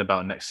talking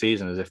about next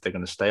season as if they're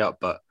going to stay up,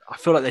 but I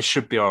feel like they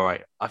should be all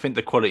right. I think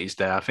the quality's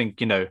there. I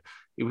think,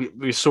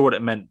 we saw what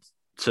it meant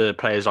to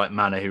players like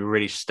Mana, who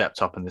really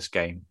stepped up in this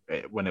game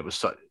when it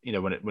was,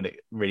 when it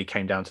really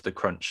came down to the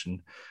crunch.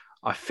 And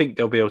I think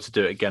they'll be able to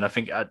do it again. I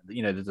think,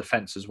 the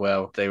defence as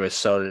well, they were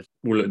solid.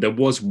 Well, look, there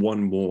was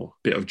one more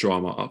bit of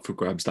drama up for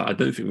grabs that I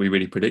don't think we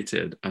really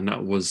predicted, and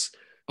that was,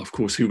 of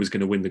course, who was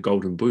going to win the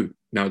Golden Boot.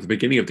 Now, at the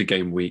beginning of the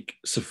game week,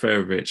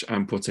 Seferovic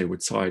and Pote were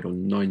tied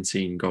on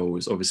 19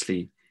 goals.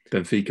 Obviously,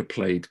 Benfica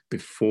played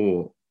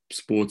before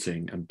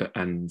Sporting,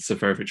 and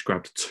Seferovic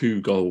grabbed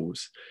 2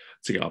 goals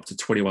to get up to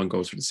 21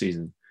 goals for the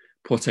season.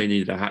 Pote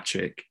needed a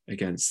hat-trick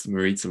against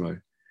Maritimo.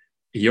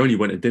 He only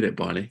went and did it,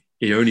 Barney.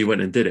 He only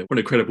went and did it. What an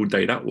incredible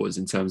day that was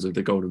in terms of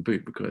the Golden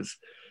Boot, because,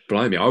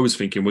 blimey, I was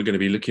thinking we're going to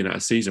be looking at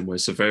a season where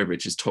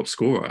Seferovic is top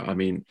scorer. I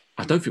mean,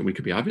 I don't think we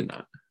could be having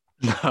that.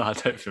 No, I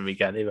don't think we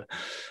can either.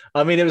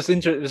 I mean, it was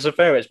interesting.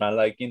 Seferovic,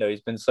 man,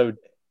 he's been so,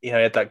 he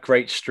had that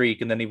great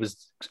streak and then he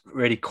was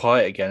really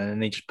quiet again and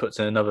then he just puts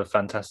in another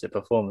fantastic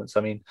performance.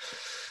 I mean,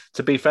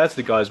 to be fair to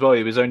the guy as well,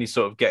 he was only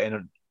sort of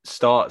getting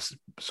starts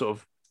sort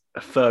of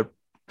a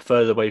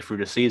further way through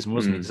the season,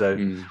 wasn't he? So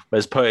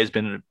whereas Pote's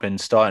been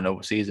starting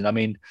all season. I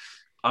mean,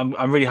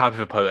 I'm really happy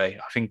for Pote.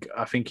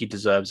 I think he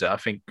deserves it. I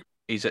think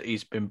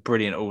he's been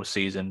brilliant all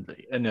season,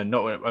 and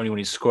not only when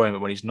he's scoring,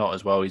 but when he's not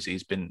as well,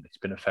 he's been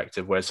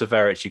effective. Whereas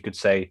Seferovic, you could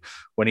say,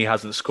 when he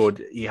hasn't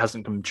scored, he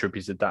hasn't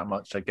contributed that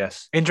much, I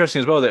guess. Interesting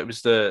as well that it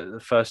was the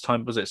first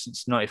time, was it,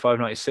 since 95,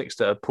 96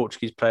 that a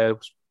Portuguese player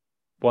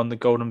won the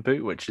Golden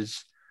Boot, which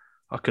is,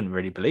 I couldn't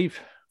really believe.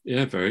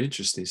 Yeah, very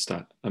interesting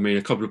stat. I mean,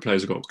 a couple of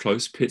players got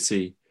close.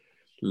 Pizzi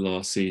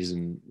last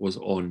season was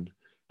on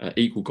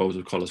equal goals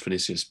with Carlos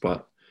Vinicius,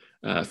 but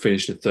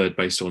finished in third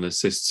based on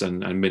assists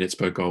and minutes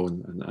per goal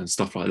and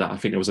stuff like that. I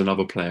think there was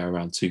another player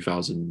around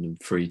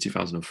 2003,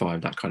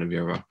 2005, that kind of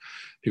era,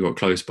 who got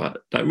close,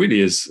 but that really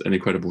is an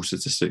incredible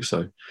statistic.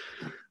 So,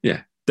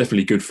 yeah,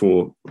 definitely good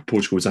for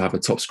Portugal to have a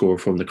top scorer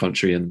from the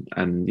country and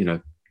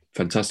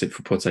fantastic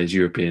for Pote's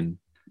European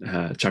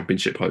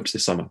Championship hopes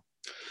this summer.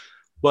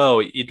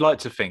 Well, you'd like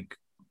to think,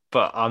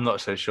 but I'm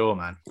not so sure,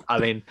 man. I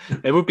mean,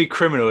 it would be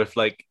criminal if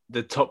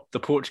the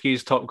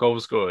Portuguese top goal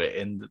scorer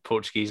in the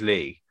Portuguese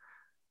league,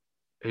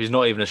 who's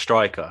not even a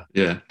striker,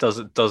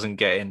 doesn't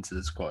get into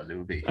the squad. It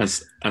would be,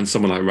 and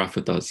someone like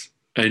Rafa does.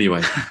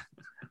 Anyway,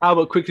 how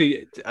about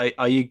quickly?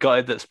 Are you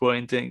gutted that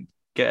Sporting didn't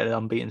get an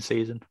unbeaten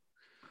season?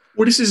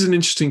 Well, this is an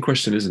interesting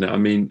question, isn't it? I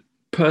mean,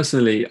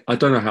 personally, I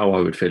don't know how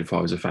I would feel if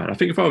I was a fan. I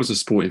think if I was a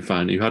Sporting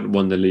fan who hadn't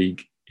won the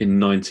league in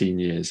 19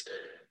 years,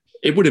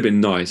 It would have been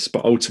nice,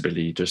 but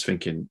ultimately just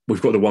thinking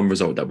we've got the one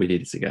result that we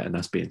needed to get, and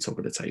that's being top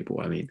of the table.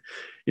 I mean,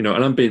 an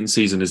unbeaten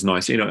season is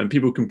nice, and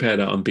people compare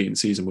that unbeaten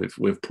season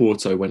with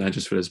Porto when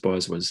Andrés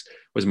Villas-Boas was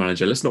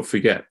manager. Let's not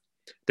forget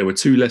there were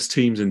 2 less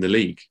teams in the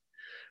league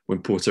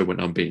when Porto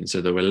went unbeaten,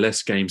 so there were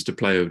less games to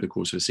play over the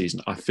course of the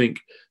season. I think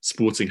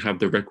Sporting have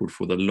the record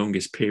for the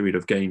longest period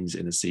of games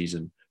in a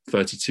season,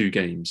 32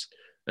 games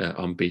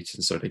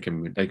unbeaten, so they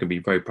can be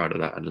very proud of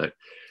that. And look,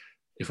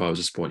 if I was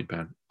a Sporting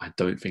fan, I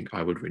don't think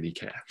I would really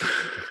care.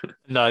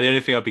 No, the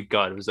only thing I'd be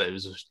gutted was that it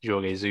was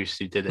Jorge Jesus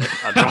who did it.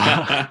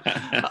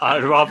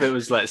 I'd rather it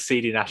was like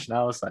CD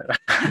Nacional, like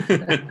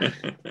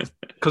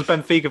because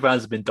Benfica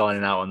fans have been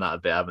dining out on that a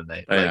bit, haven't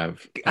they? They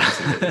have.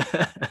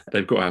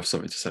 They've got to have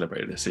something to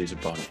celebrate this season,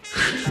 Barney.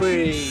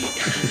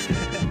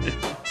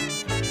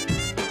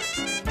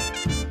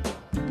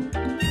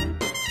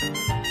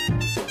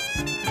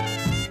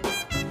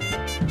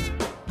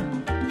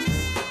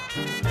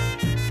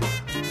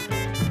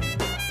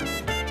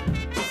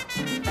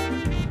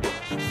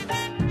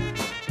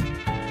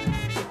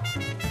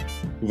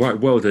 Right,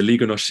 well, the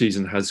Liga NOS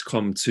season has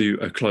come to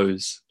a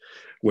close.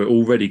 We're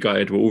already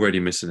gutted. We're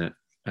already missing it.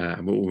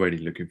 And we're already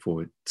looking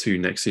forward to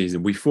next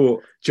season. We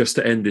thought just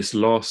to end this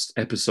last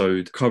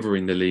episode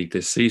covering the league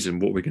this season,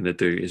 what we're going to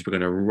do is we're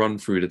going to run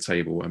through the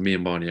table, and me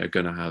and Barney are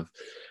going to have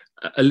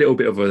a little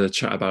bit of a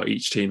chat about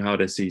each team, how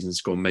their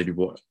season's gone, maybe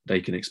what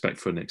they can expect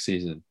for next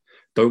season.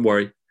 Don't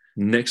worry.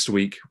 Next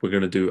week, we're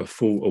going to do a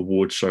full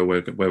award show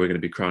where we're going to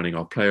be crowning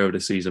our player of the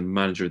season,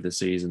 manager of the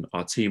season,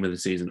 our team of the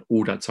season,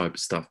 all that type of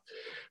stuff.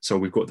 So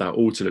we've got that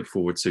all to look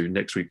forward to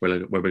next week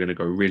where we're going to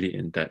go really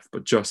in depth.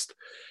 But just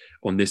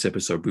on this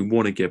episode, we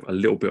want to give a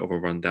little bit of a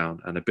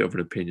rundown and a bit of an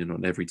opinion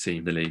on every team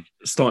in the league,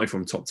 starting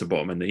from top to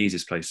bottom. And the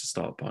easiest place to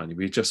start, Barney,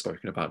 we've just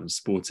spoken about them,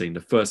 Sporting,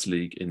 the first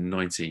league in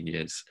 19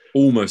 years,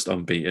 almost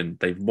unbeaten.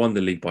 They've won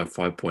the league by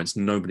 5 points.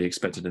 Nobody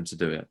expected them to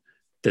do it.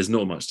 There's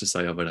not much to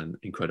say other than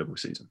incredible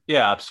season.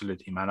 Yeah,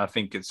 absolutely, man. I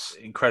think it's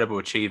incredible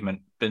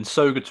achievement. Been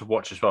so good to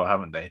watch as well,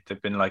 haven't they?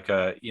 They've been like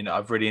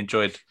I've really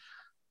enjoyed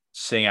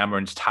seeing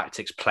Amorim's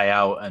tactics play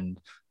out and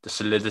the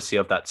solidity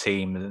of that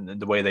team and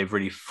the way they've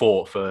really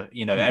fought for,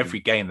 every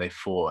game they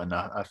fought. And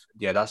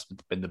that's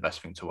been the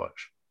best thing to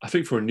watch. I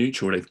think for a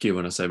neutral, they've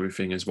given us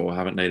everything as well,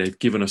 haven't they? They've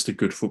given us the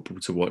good football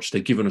to watch.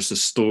 They've given us the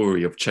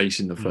story of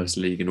chasing the first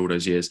league in all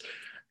those years.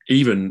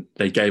 Even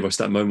they gave us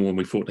that moment when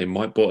we thought they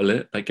might bottle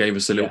it. They gave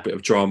us a little bit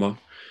of drama.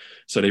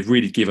 So they've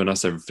really given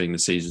us everything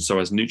this season. So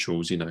as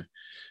neutrals,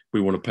 we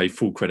want to pay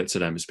full credit to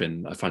them. It's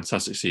been a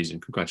fantastic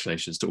season.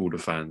 Congratulations to all the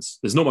fans.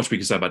 There's not much we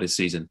can say about this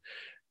season.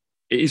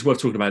 It is worth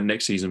talking about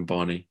next season,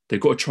 Barney. They've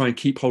got to try and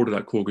keep hold of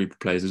that core group of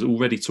players. There's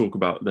already talk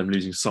about them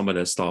losing some of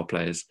their star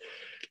players.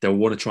 They'll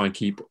want to try and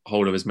keep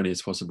hold of as many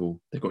as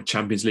possible. They've got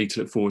Champions League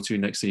to look forward to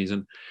next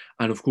season.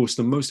 And of course,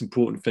 the most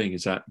important thing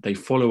is that they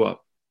follow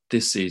up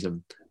this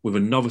season with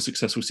another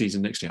successful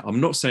season next year. I'm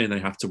not saying they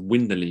have to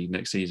win the league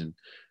next season,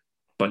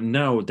 but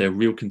now they're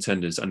real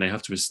contenders and they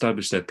have to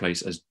establish their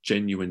place as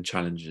genuine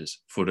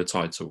challengers for the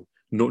title,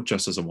 not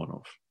just as a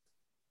one-off.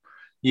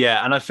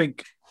 Yeah, and I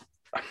think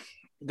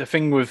the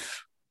thing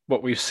with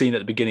what we've seen at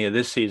the beginning of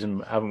this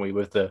season, haven't we,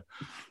 with the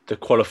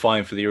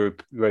qualifying for the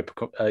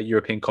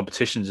European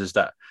competitions, is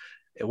that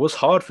it was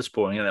hard for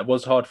Sporting and it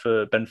was hard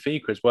for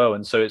Benfica as well.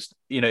 And so it's,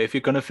 if you're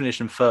going to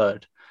finish in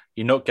third,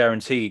 you're not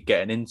guaranteed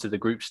getting into the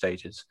group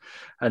stages.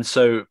 And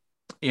so,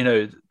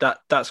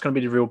 that's going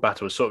to be the real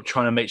battle, sort of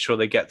trying to make sure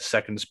they get the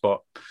second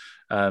spot,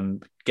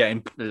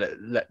 making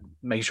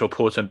sure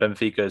Porto and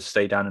Benfica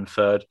stay down in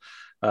third.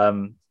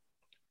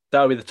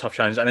 That'll be the tough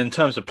challenge. And in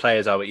terms of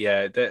players,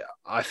 Albert,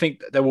 I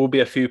think there will be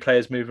a few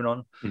players moving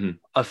on. Mm-hmm.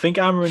 I think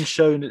Amorim's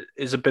shown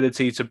his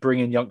ability to bring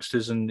in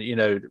youngsters and,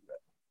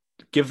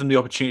 give them the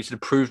opportunity to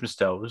prove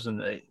themselves.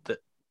 And that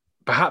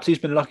perhaps he's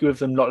been lucky with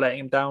them not letting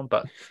him down,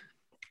 but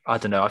I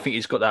don't know. I think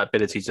he's got that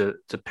ability to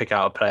pick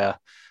out a player.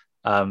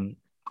 And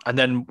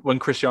then when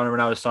Cristiano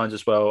Ronaldo signs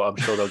as well, I'm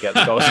sure they'll get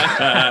the goals.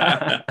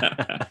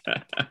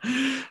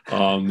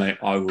 Oh, mate,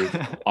 I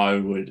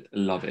would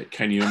love it.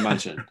 Can you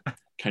imagine?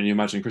 Can you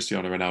imagine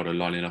Cristiano Ronaldo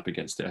lining up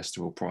against the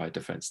Estoril Pride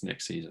defence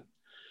next season?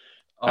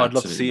 I'd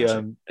love to see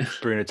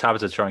Bruno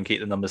Tabata try and keep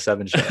the number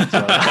 7 shirt.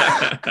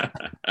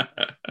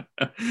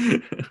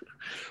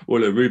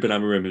 Well, look, Ruben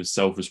Amorim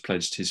himself has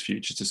pledged his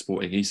future to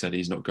Sporting. He said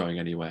he's not going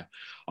anywhere.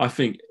 I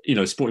think,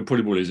 Sporting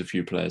probably will lose a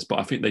few players, but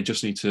I think they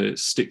just need to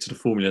stick to the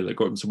formula that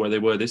got them to where they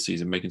were this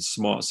season, making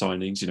smart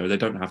signings. They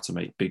don't have to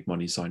make big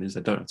money signings.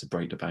 They don't have to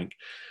break the bank.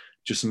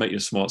 Just make your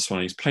smart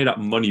signings, play that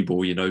money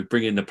ball,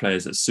 bring in the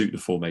players that suit the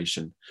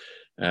formation,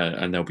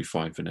 and they'll be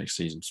fine for next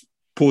season.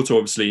 Porto,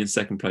 obviously, in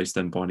second place,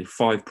 then Barney,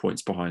 5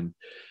 points behind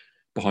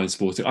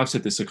Sporting. I've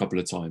said this a couple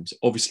of times.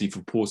 Obviously,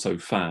 for Porto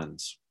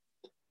fans,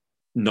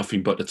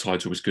 nothing but the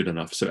title was good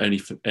enough. So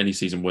any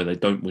season where they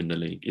don't win the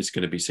league is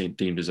going to be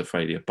deemed as a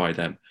failure by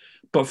them.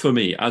 But for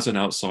me, as an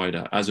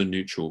outsider, as a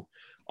neutral,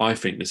 I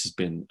think this has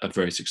been a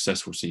very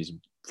successful season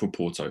for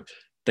Porto.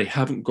 They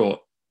haven't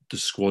got the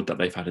squad that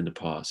they've had in the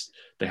past.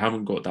 They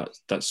haven't got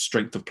that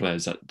strength of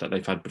players that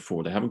they've had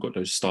before. They haven't got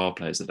those star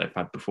players that they've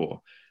had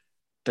before.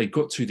 they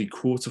got to the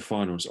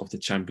quarterfinals of the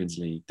Champions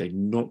League. They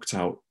knocked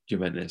out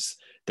Juventus.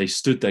 They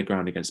stood their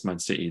ground against Man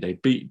City. They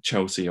beat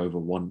Chelsea over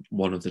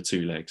one of the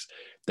two legs.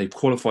 They've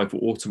qualified for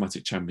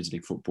automatic Champions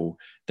League football.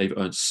 They've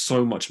earned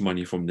so much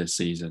money from this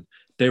season.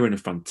 They're in a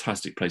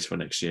fantastic place for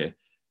next year.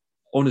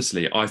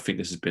 Honestly, I think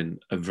this has been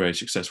a very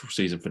successful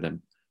season for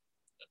them.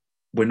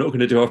 We're not going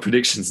to do our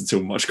predictions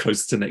until much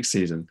closer to next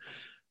season.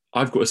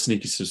 I've got a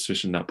sneaky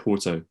suspicion that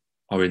Porto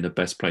are in the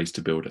best place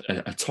to build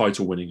a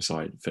title-winning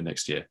side for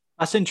next year.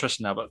 That's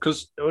interesting now, but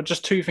because there were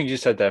just two things you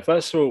said there.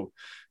 First of all,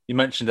 you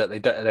mentioned that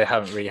they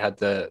haven't really had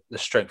the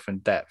strength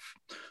and depth.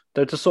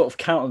 Though to sort of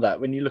counter that,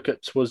 when you look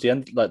at towards the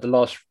end, like the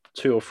last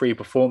 2 or 3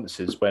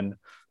 performances, when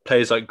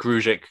players like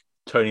Grujic,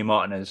 Tony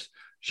Martinez,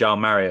 João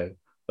Mario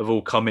have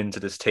all come into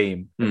this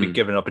team and been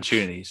given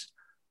opportunities,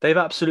 they've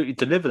absolutely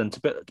delivered. And to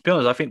be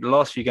honest, I think the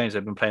last few games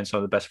they've been playing some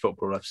of the best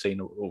football I've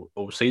seen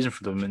all season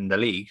for them in the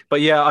league.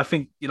 But yeah, I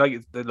think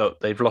look,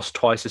 they've lost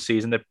twice this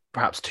season. They're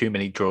perhaps too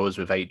many draws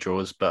with 8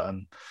 draws, but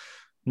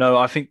no,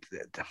 I think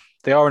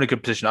they are in a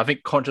good position. I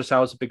think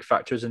Contrasal is a big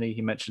factor, isn't he?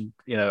 He mentioned,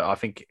 I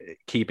think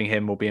keeping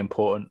him will be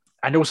important.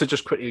 And also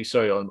just quickly,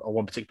 sorry, on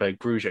one particular player,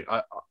 Grujic,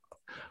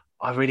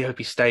 I really hope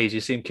he stays. You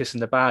see him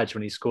kissing the badge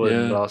when he scored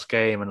in the last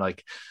game, and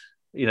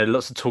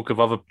lots of talk of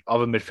other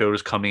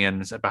midfielders coming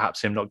in,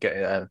 perhaps him not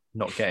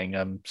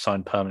getting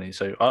signed permanently.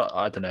 So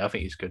I don't know. I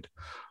think he's good,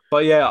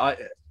 but yeah,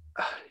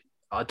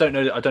 I don't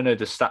know. I don't know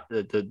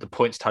the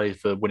points tally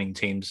for winning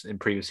teams in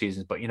previous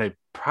seasons, but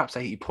perhaps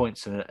 80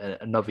 points in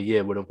another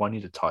year would have won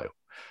you the title.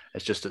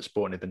 It's just that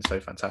Sporting have been so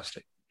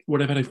fantastic. Well,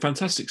 they've had a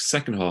fantastic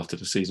second half to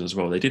the season as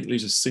well. They didn't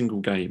lose a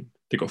single game.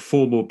 They got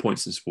 4 more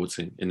points than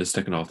Sporting in the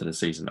second half of the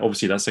season.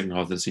 Obviously, that second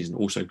half of the season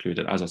also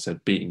included, as I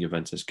said, beating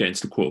Juventus, getting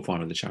to the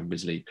quarterfinal of the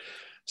Champions League.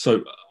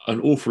 So an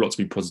awful lot to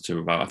be positive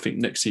about. I think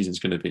next season is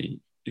going to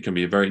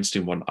be a very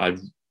interesting one.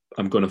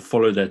 I'm going to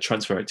follow their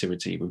transfer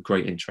activity with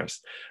great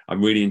interest.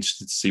 I'm really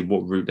interested to see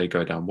what route they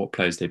go down, what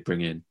players they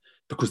bring in,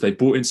 because they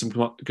brought in some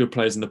good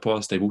players in the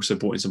past. They've also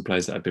brought in some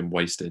players that have been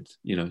wasted,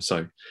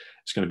 so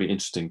it's going to be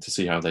interesting to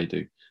see how they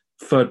do.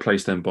 Third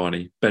place then,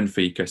 Barney,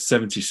 Benfica,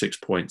 76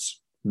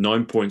 points,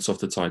 9 points off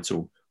the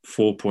title,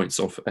 4 points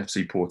off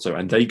FC Porto,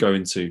 and they go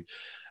into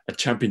a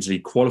Champions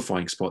League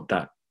qualifying spot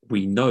that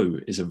we know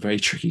is a very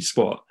tricky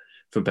spot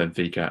for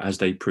Benfica, as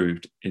they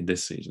proved in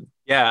this season.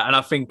 Yeah, and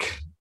I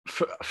think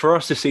for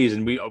us this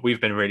season,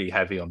 we've been really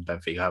heavy on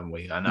Benfica, haven't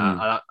we? And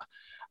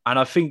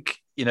I think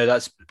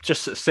that's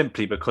just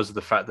simply because of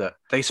the fact that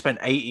they spent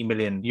 80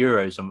 million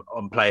euros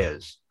on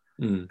players,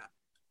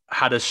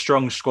 had a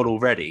strong squad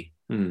already,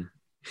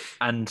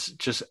 and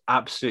just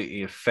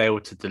absolutely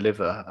failed to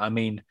deliver. I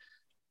mean,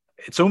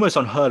 it's almost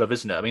unheard of,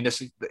 isn't it? I mean,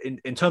 this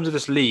in terms of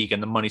this league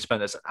and the money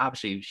spent, that's an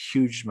absolutely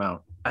huge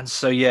amount. And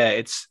so, yeah,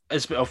 it's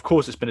of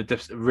course it's been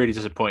a really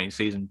disappointing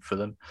season for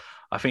them.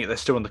 I think they're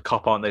still in the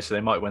cup, aren't they? So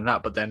they might win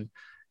that. But then,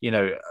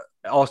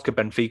 ask a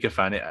Benfica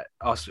fan,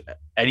 ask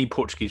any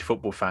Portuguese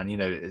football fan,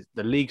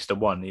 the league's the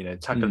one.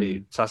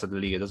 Taça de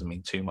Liga doesn't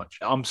mean too much.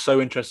 I'm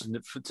so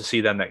interested to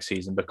see them next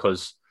season,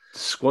 because the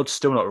squad's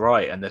still not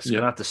right, and they're going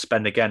to have to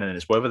spend again, and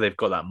it's whether they've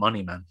got that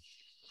money, man.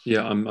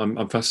 Yeah,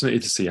 I'm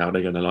fascinated to see how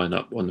they're going to line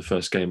up on the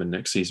first game of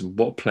next season.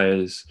 What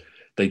players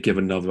they give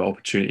another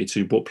opportunity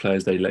to, what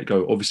players they let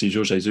go. Obviously,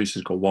 Jorge Jesus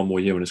has got 1 more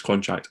year on his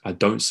contract. I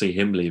don't see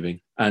him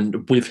leaving.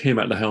 And with him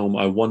at the helm,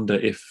 I wonder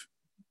if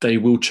they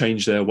will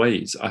change their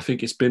ways. I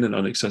think it's been an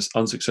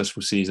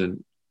unsuccessful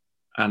season,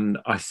 and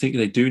I think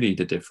they do need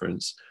a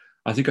difference.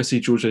 I think I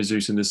see Jorge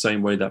Jesus in the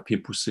same way that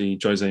people see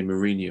Jose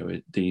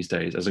Mourinho these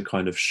days, as a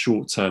kind of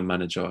short-term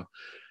manager.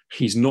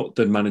 He's not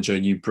the manager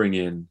you bring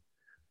in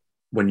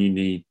when you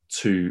need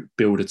to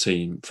build a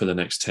team for the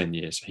next 10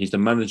 years. He's the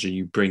manager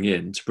you bring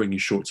in to bring you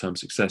short-term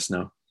success.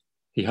 Now,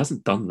 he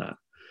hasn't done that.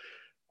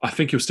 I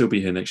think he'll still be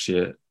here next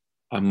year.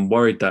 I'm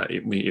worried that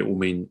it will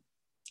mean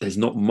there's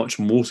not much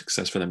more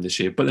success for them this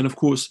year. But then, of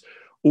course,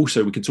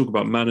 also we can talk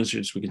about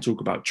managers, we can talk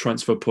about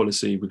transfer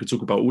policy, we can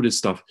talk about all this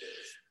stuff.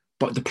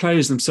 But the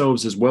players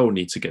themselves as well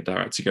need to get their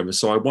act together.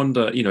 So I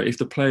wonder, if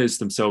the players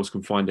themselves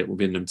can find it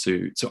within them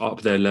to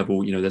up their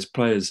level. There's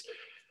players,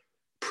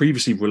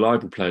 previously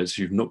reliable players,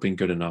 who've not been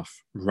good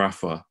enough.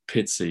 Rafa,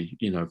 Pizzi,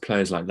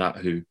 players like that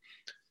who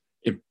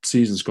in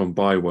seasons gone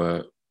by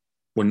were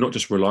not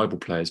just reliable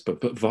players,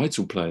 but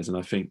vital players. And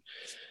I think,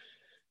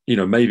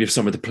 maybe if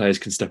some of the players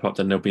can step up,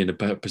 then they'll be in a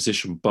better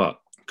position. But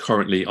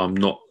currently, I'm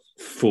not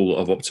full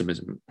of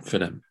optimism for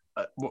them.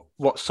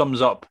 What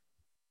sums up,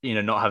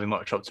 not having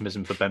much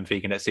optimism for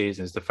Benfica next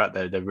season is the fact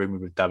that they're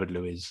rumoured with David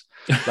Luiz.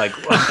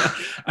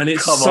 And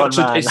it's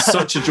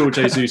such a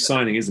Jorge Jesus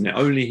signing, isn't it?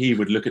 Only he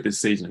would look at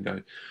this season and go,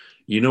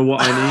 you know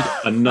what I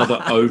need?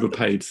 Another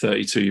overpaid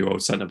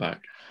 32-year-old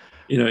centre-back.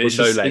 It's with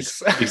just, no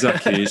legs.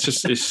 Exactly.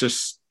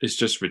 It's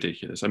just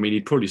ridiculous. I mean,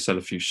 he'd probably sell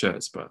a few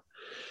shirts, but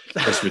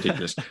that's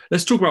ridiculous.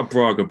 Let's talk about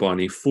Braga,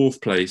 Barney.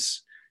 4th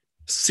place,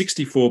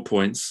 64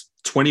 points,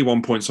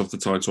 21 points off the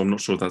title. I'm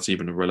not sure if that's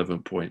even a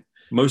relevant point.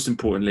 Most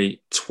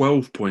importantly,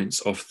 12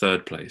 points off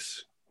 3rd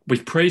place.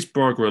 We've praised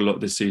Braga a lot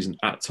this season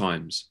at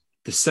times.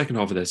 The second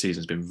half of their season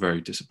has been very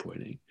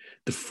disappointing.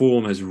 The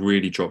form has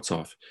really dropped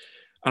off.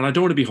 And I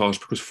don't want to be harsh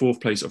because fourth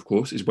place, of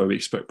course, is where we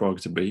expect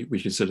Braga to be. We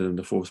consider them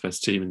the fourth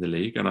best team in the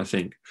league. And I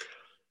think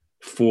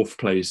fourth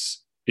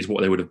place is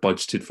what they would have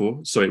budgeted for.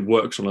 So it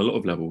works on a lot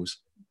of levels.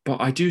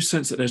 But I do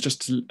sense that there's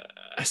just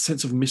a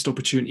sense of missed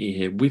opportunity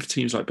here with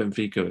teams like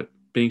Benfica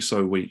being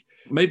so weak.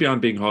 Maybe I'm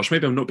being harsh.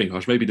 Maybe I'm not being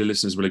harsh. Maybe the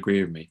listeners will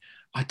agree with me.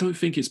 I don't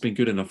think it's been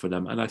good enough for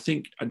them. And I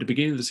think at the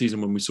beginning of the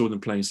season, when we saw them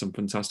playing some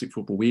fantastic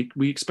football,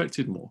 we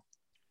expected more.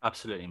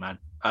 Absolutely, man.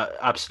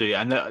 Absolutely.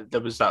 And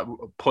there was that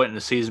point in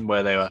the season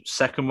where they were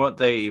second, weren't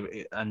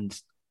they? And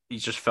you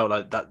just felt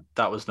like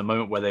that was the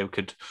moment where they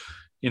could,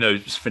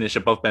 just finish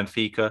above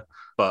Benfica.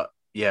 But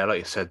yeah, like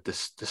you said, the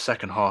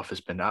second half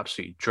has been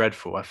absolutely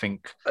dreadful. I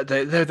think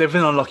they've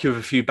been unlucky with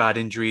a few bad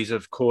injuries,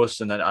 of course,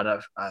 and then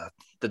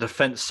the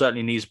defense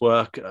certainly needs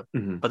work.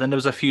 But then there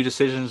was a few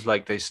decisions,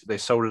 like they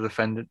sold a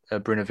defender,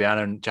 Bruno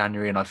Viana, in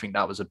January, and I think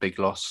that was a big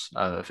loss.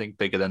 I think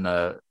bigger than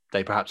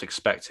they perhaps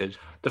expected.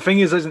 The thing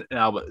is, isn't it,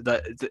 Albert,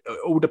 that it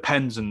all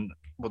depends on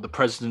what the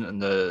president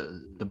and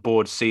the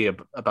board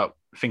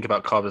think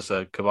about Carlos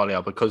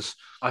Carvalhal, because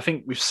I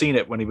think we've seen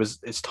it when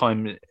his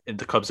time in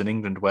the clubs in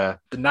England, where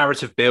the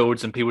narrative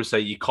builds and people say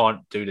you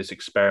can't do this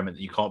experiment,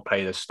 you can't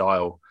play this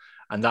style,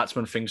 and that's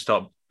when things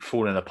start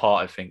falling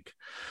apart. I think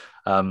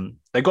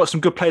they got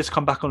some good players to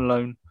come back on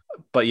loan,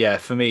 but yeah,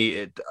 for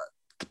me,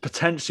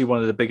 potentially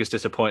one of the biggest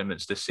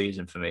disappointments this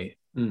season for me.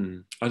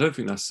 I don't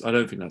think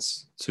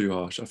that's too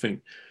harsh. I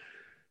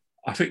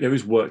think there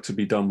is work to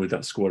be done with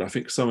that squad. I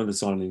think some of the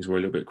signings were a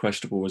little bit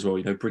questionable as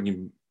well.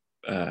 Bringing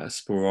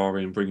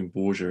Sporari and bringing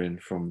Borja in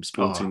from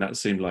Sporting, that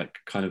seemed like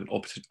kind of an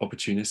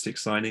opportunistic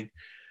signing.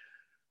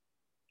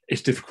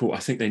 It's difficult. I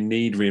think they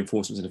need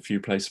reinforcements in a few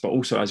places, but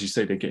also, as you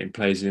say, they're getting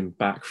players in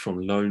back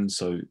from loan.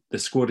 So the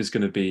squad is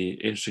going to be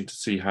interesting to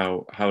see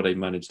how they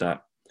manage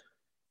that.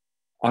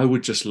 I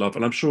would just love,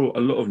 and I'm sure a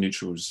lot of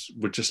neutrals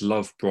would just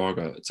love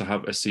Braga to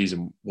have a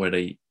season where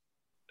they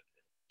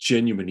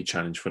genuinely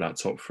challenge for that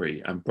top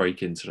three and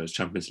break into those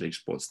Champions League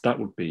spots. That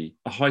would be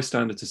a high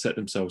standard to set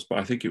themselves, but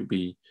I think it would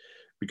be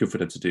good for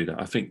them to do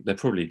that. I think they're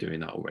probably doing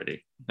that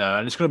already. No,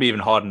 and it's going to be even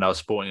harder now.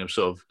 Sporting have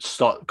sort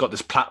of got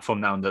this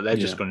platform now that they're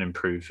just going to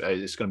improve.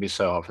 It's going to be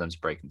so hard for them to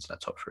break into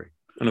that top three.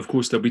 And of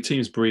course, there'll be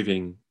teams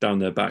breathing down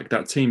their back.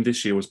 That team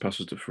this year was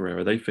Paços de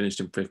Ferreira. They finished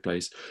in fifth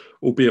place,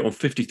 albeit on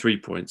 53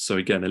 points. So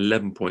again,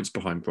 11 points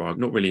behind Braga,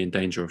 not really in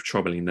danger of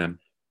troubling them.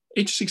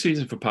 Interesting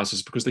season for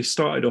Paços because they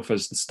started off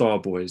as the star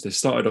boys. They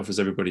started off as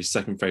everybody's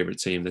second favourite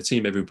team, the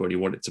team everybody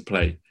wanted to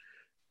play.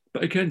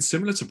 But again,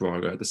 similar to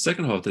Braga, the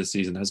second half of the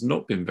season has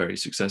not been very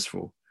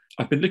successful.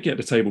 I've been looking at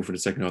the table for the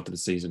second half of the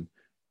season.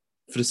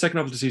 For the second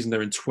half of the season,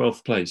 they're in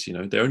 12th place.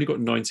 They only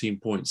got 19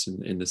 points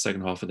in the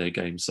second half of their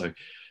game. So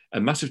a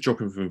massive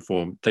drop in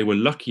form. They were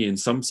lucky in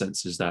some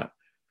senses that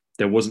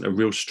there wasn't a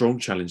real strong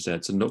challenge there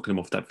to knock them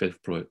off that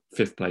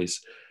fifth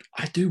place.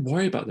 I do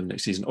worry about them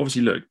next season.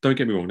 Obviously, look, don't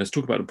get me wrong. Let's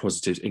talk about the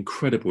positives.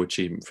 Incredible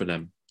achievement for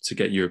them to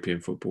get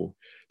European football.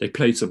 They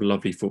played some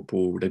lovely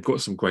football. They've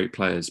got some great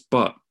players,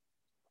 but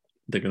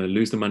they're going to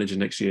lose the manager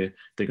next year.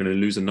 They're going to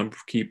lose a number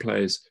of key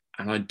players.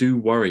 And I do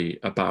worry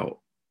about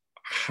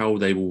how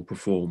they will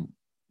perform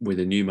with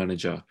a new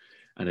manager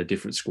and a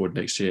different squad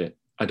next year.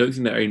 I don't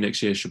think their aim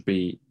next year should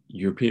be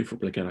European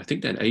football again. I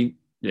think their aim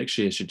next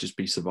year should just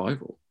be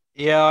survival.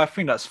 Yeah, I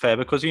think that's fair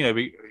because,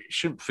 we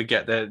shouldn't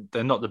forget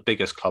they're not the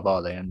biggest club,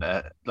 are they? And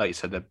like you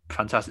said, they're a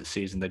fantastic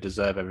season. They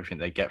deserve everything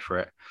they get for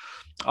it.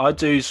 I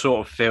do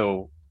sort of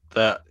feel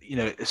that,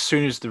 as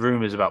soon as the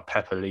rumours about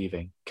Pepe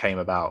leaving came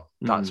about,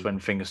 that's when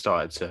things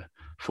started to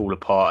fall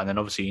apart. And then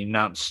obviously he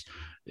announced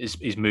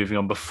he's moving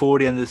on before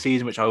the end of the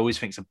season, which I always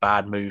think is a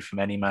bad move from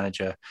any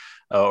manager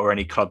or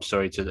any club,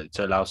 to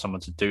allow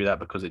someone to do that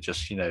because it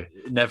just,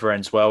 it never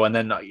ends well. And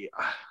then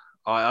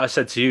I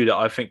said to you that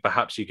I think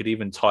perhaps you could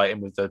even tie it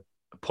in with the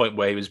point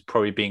where he was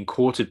probably being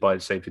courted by,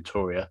 say,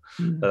 Victoria.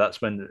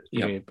 That's when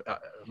he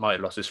might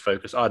have lost his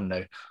focus. I don't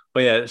know.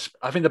 But yeah,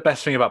 I think the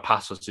best thing about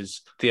Paços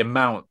is the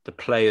amount the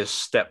players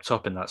stepped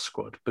up in that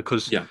squad.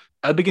 Because at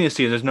the beginning of the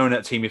season, there's no one in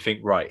that team you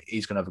think, right,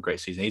 he's going to have a great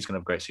season. He's going to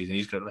have a great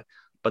season.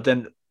 But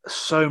then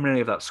so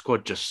many of that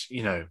squad just,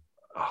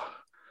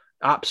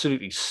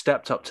 absolutely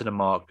stepped up to the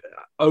mark,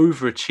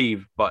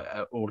 overachieved by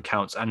all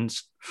accounts. And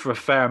for a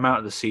fair amount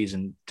of the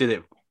season, did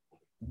it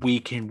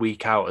week in,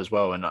 week out as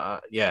well. And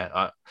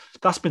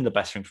that's been the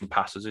best thing from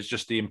Paços, is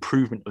just the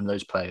improvement in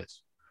those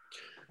players.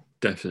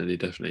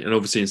 Definitely. And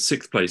obviously in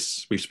sixth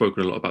place, we've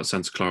spoken a lot about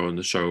Santa Clara on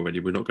the show already.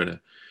 We're not going to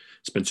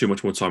spend too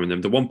much more time on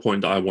them. The one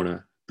point that I want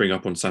to bring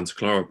up on Santa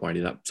Clara, Bridie,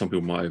 that some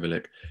people might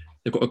overlook,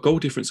 they've got a goal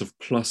difference of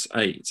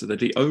 +8. So they're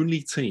the only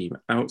team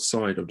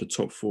outside of the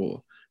top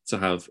four to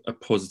have a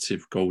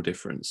positive goal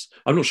difference.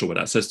 I'm not sure what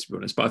that says, to be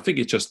honest, but I think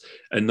it's just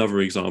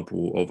another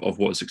example of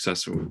what a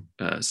successful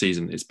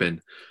season it's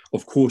been.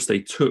 Of course, they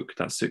took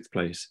that sixth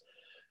place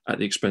at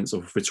the expense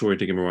of Vitória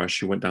de Guimarães,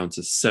 who went down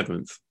to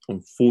 7th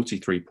on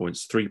 43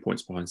 points, 3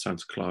 points behind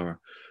Santa Clara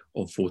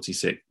on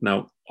 46.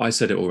 Now, I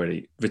said it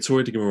already,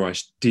 Vitória de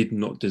Guimarães did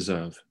not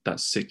deserve that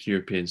 6th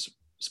European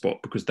spot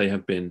because they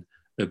have been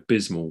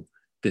abysmal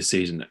this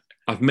season.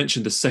 I've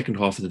mentioned the second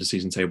half of the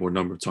season table a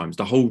number of times.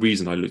 The whole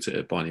reason I looked at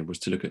it, Barney, was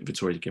to look at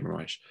Vitória de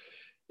Guimarães.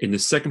 In the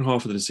second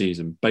half of the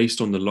season, based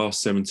on the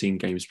last 17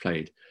 games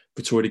played,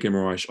 Vitória de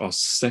Guimarães are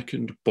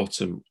second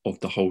bottom of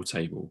the whole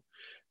table.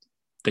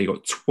 They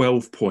got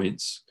 12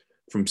 points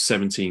from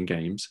 17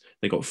 games.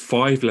 They got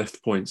 5 less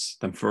points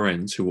than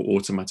Farense, who were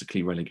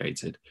automatically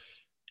relegated.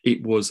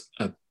 It was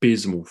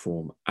abysmal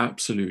form,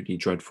 absolutely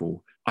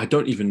dreadful. I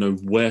don't even know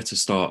where to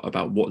start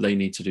about what they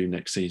need to do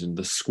next season.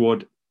 The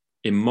squad,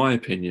 in my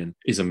opinion,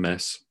 is a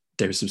mess.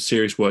 There is some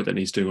serious work that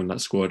needs doing on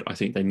that squad. I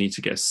think they need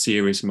to get a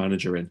serious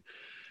manager in.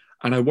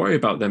 And I worry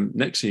about them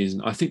next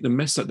season. I think the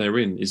mess that they're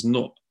in is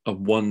not a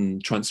one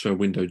transfer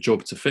window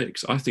job to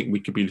fix. I think we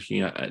could be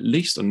looking at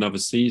least another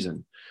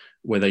season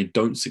where they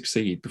don't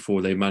succeed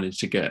before they manage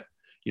to get,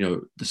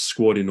 the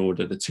squad in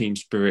order, the team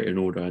spirit in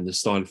order, and the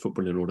style of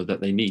football in order that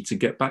they need to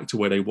get back to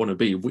where they want to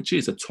be, which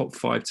is a top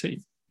 5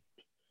 team.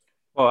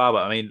 Well, Albert,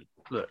 I mean,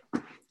 look,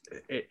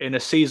 in a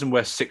season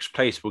where 6th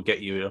place will get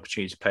you an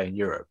opportunity to play in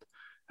Europe,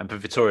 and for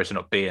Vitória to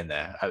not be in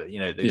there,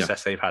 the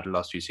success they've had the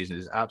last few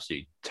seasons is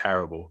absolutely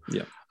terrible.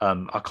 Yeah.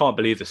 I can't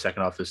believe the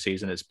second half of the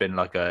season. It's been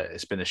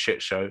a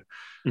shit show.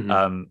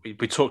 Mm-hmm.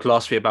 We talked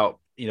last week about,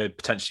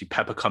 potentially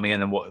Pepper coming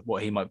in and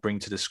what he might bring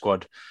to the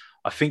squad.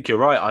 I think you're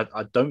right.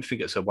 I don't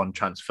think it's a one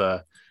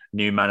transfer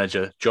new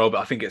manager job.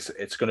 I think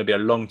it's going to be a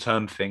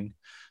long-term thing.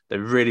 They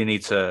really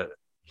need to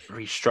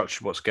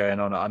restructure what's going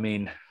on. I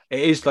mean, it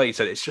is, like you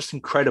said, it's just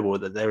incredible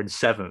that they're in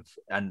 7th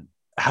and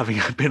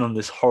having been on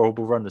this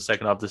horrible run the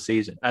second half of the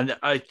season. And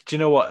do you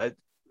know what?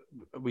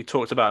 We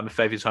talked about him a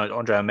fair few times,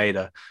 Andre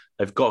Almeida.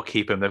 They've got to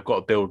keep him. They've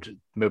got to build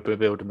a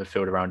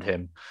midfield around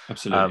him.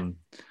 Absolutely.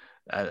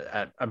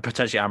 And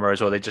potentially Amaro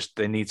as well.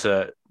 They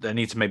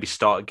need to maybe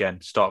start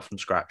from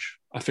scratch.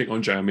 I think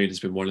Andre Almeida has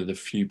been one of the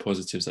few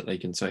positives that they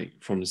can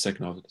take from the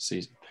second half of the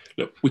season.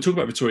 Look, we talk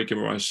about Vitória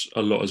Guimarães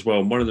a lot as well.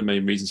 And one of the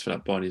main reasons for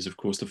that, Barney, is of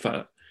course the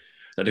fact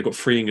that they've got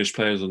 3 English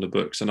players on the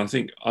books. And I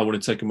think I want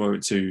to take a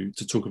moment to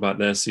talk about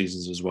their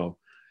seasons as well.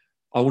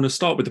 I want to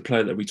start with the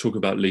player that we talk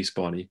about least,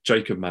 Barney,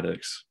 Jacob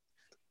Maddox,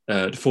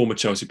 the former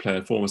Chelsea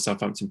player, former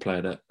Southampton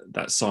player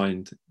that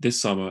signed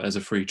this summer as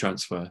a free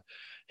transfer.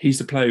 He's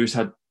the player who's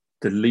had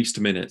the least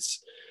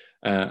minutes.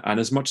 And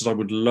as much as I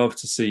would love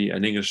to see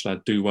an English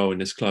lad do well in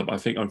this club, I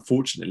think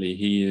unfortunately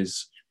he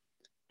is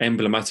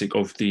emblematic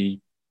of the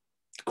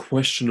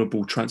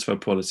questionable transfer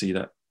policy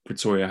that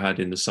Vitória had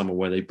in the summer,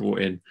 where they brought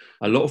in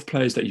a lot of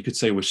players that you could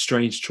say were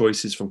strange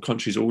choices from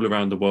countries all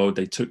around the world.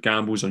 They took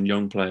gambles on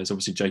young players.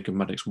 Obviously, Jacob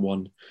Maddox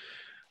won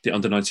the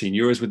under-19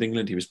 Euros with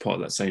England. He was part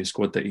of that same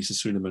squad that Issa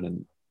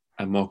Suleiman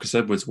and Marcus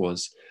Edwards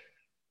was.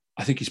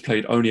 I think he's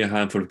played only a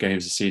handful of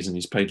games this season.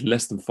 He's played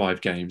less than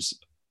 5 games.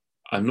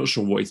 I'm not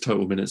sure what his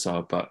total minutes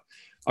are, but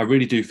I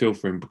really do feel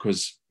for him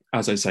because,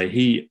 as I say,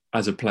 he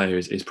as a player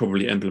is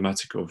probably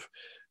emblematic of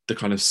the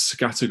kind of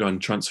scattergun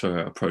transfer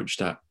approach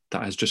that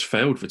has just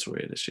failed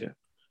Vitória this year.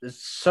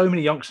 There's so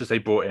many youngsters they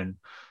brought in.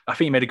 I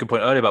think you made a good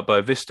point earlier about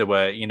Boavista,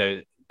 where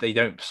they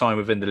don't sign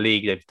within the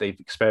league. They've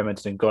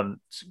experimented and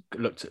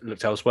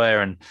looked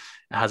elsewhere, and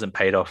it hasn't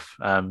paid off.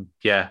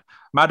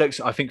 Maddox.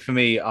 I think for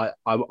me,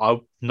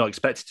 I'm not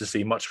expected to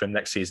see much from him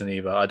next season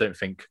either. I don't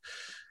think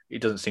he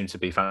doesn't seem to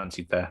be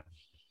fancied there.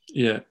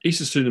 Yeah,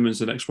 Issa Suleiman's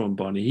the next one,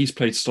 Barney. He's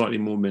played slightly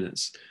more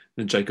minutes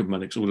than Jacob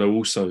Maddox, although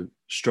also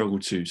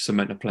struggled to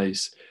cement a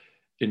place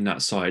in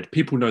that side.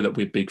 People know that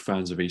we're big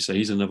fans of Issa.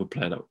 He's another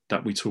player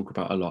that we talk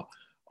about a lot.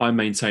 I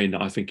maintain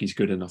that I think he's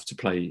good enough to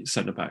play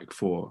centre-back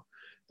for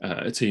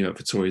a team at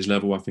Vitória's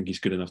level. I think he's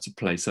good enough to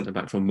play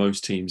centre-back for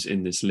most teams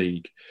in this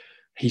league.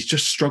 He's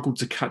just struggled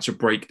to catch a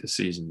break this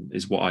season,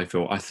 is what I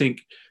feel. I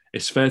think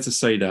it's fair to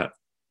say that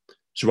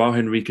João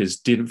Henriquez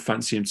didn't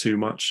fancy him too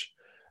much.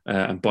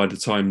 And by the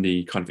time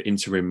the kind of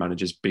interim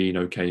managers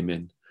Bino came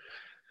in,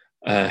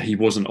 he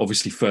wasn't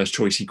obviously first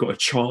choice. He got a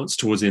chance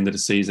towards the end of the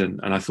season,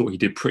 and I thought he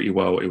did pretty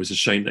well. It was a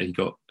shame that he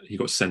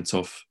got sent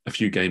off a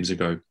few games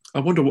ago. I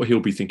wonder what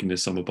he'll be thinking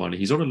this summer, Barney.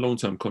 He's on a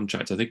long-term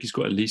contract. I think he's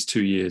got at least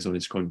 2 years on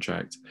his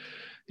contract.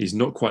 He's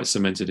not quite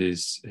cemented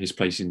his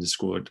place in the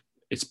squad.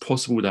 It's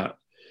possible that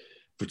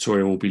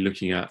Vitória will be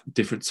looking at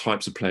different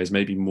types of players,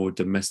 maybe more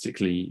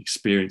domestically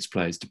experienced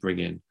players to bring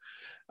in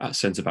at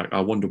centre-back.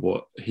 I wonder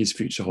what his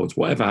future holds.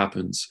 Whatever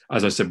happens,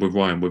 as I said with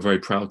Ryan, we're very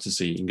proud to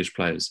see English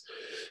players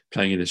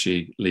playing in this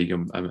league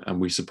and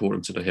we support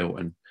him to the hilt.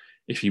 And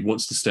if he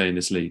wants to stay in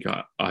this league,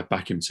 I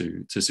back him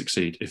to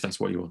succeed if that's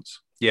what he wants.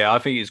 Yeah, I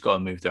think he's got to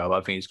move there.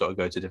 I think he's got to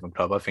go to a different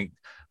club. I think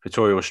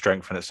Vitória will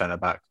strengthen at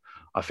centre-back.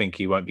 I think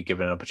he won't be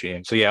given an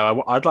opportunity. So yeah,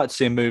 I'd like to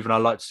see him move and I'd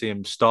like to see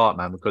him start,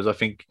 man, because I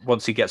think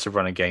once he gets a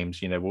run of games,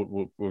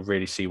 we'll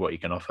really see what he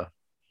can offer.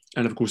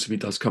 And of course, if he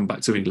does come back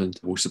to England,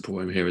 we'll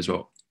support him here as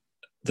well.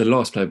 The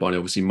last player, Barney,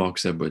 obviously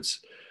Marcus Edwards.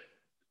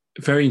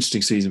 Very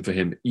interesting season for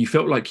him. You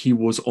felt like he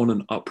was on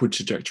an upward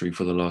trajectory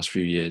for the last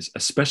few years,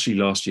 especially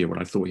last year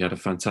when I thought he had a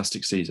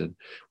fantastic season.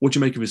 What do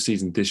you make of his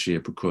season this year?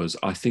 Because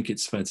I think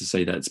it's fair to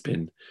say that it's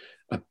been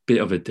a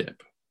bit of a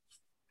dip.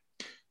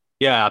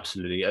 Yeah,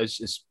 absolutely.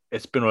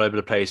 It's been all over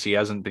the place. He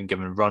hasn't been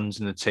given runs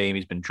in the team.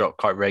 He's been dropped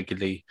quite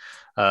regularly.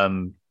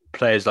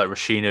 players like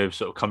Rashina have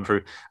sort of come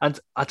through. And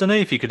I don't know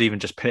if you could even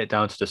just pin it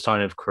down to the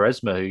signing of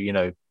Quaresma,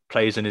 who,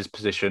 plays in his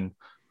position,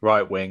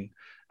 right wing,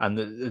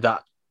 and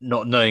that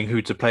not knowing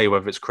who to play,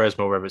 whether it's Quaresma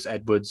or whether it's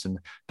Edwards, and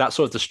that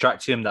sort of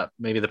distracts him, that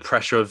maybe the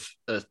pressure of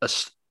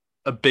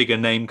a bigger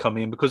name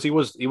coming in, because he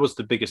was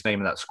the biggest name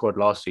in that squad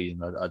last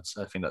season.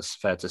 I think that's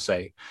fair to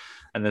say.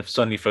 And then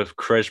suddenly for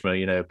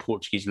Quaresma, a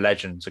Portuguese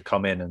legend to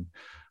come in and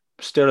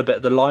still a bit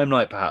of the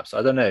limelight, perhaps.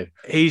 I don't know.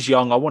 He's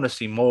young. I want to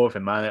see more of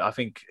him, man. I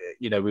think,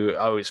 I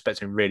was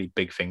expecting really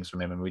big things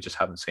from him, and we just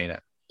haven't seen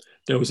it.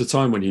 There was a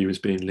time when he was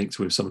being linked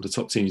with some of the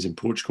top teams in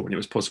Portugal, and it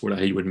was possible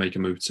that he would make a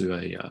move to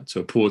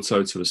a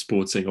Porto, to a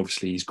Sporting.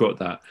 Obviously, he's got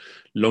that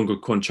longer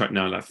contract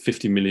now, like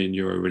 €50 million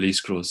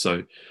release clause.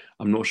 So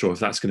I'm not sure if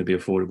that's going to be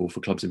affordable for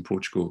clubs in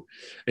Portugal.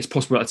 It's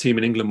possible that a team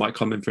in England might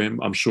come in for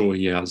him. I'm sure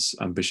he has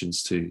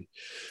ambitions to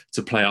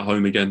play at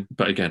home again.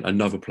 But again,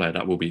 another player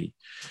that will be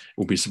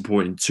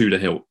supporting to the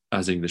hilt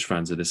as English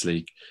fans of this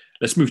league.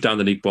 Let's move down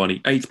the league, Barney.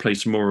 8th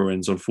place,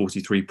 Moreirense on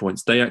 43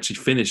 points. They actually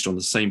finished on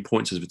the same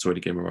points as Vitória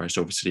de Guimarães.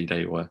 Obviously,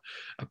 they were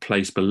a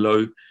place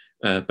below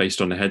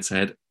based on the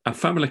head-to-head. And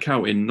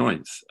Famalicão in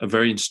 9th, a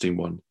very interesting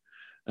one.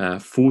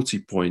 40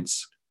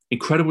 points.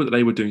 Incredible that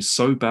they were doing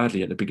so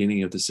badly at the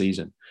beginning of the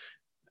season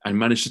and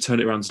managed to turn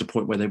it around to the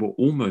point where they were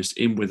almost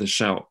in with a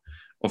shout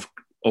of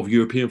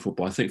European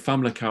football. I think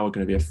Famalicão are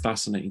going to be a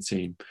fascinating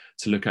team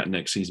to look at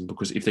next season,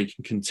 because if they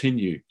can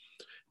continue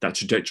that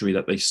trajectory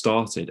that they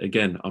started,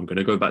 again, I'm going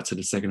to go back to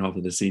the second half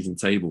of the season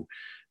table.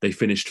 They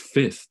finished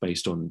 5th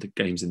based on the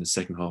games in the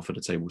second half of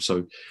the table.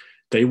 So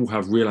they will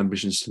have real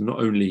ambitions to not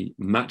only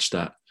match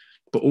that,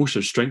 but also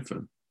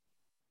strengthen.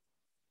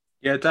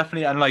 Yeah,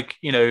 definitely. And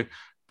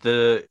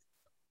the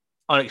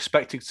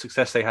unexpected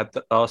success they had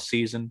last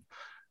season,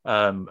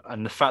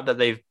 and the fact that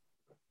they've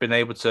been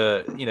able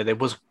to, there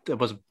was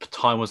a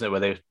time, wasn't it, where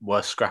they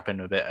were scrapping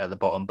a bit at the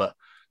bottom, but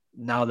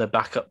now they're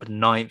back up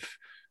 9th.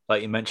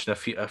 Like you mentioned,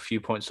 a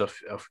few points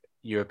off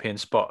European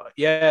spot.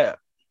 Yeah,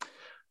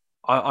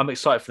 I'm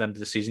excited for them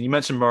this season. You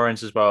mentioned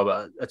Moreirense as well,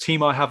 but a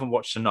team I haven't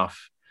watched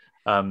enough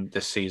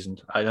this season.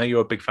 I know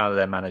you're a big fan of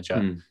their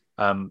manager.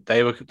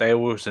 They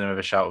were also in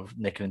a shout of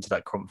nicking into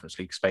that Conference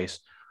League space.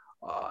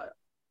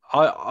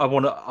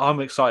 I'm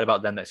excited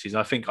about them next season.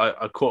 I think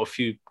I caught a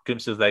few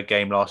glimpses of their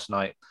game last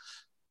night.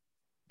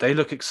 They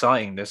look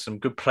exciting. There's some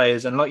good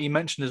players, and like you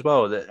mentioned as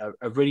well,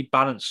 a really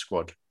balanced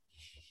squad.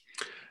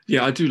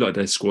 Yeah, I do like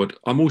their squad.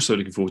 I'm also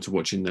looking forward to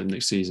watching them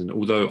next season,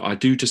 although I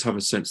do just have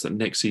a sense that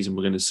next season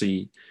we're going to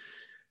see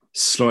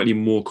slightly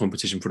more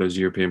competition for those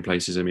European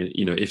places. I mean,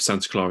 if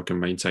Santa Clara can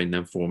maintain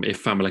their form,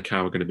 if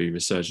Famalicão are going to be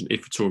resurgent,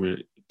 if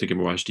Vitória de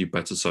Guimarães do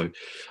better. So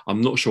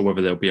I'm not sure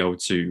whether they'll be able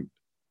to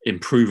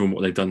improve on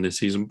what they've done this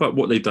season, but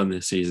what they've done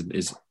this season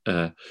is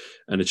an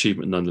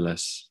achievement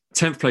nonetheless.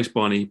 10th place,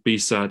 Barney,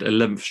 BSAD,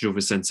 11th, Gil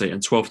Vicente,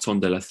 and 12th,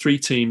 Tondela. 3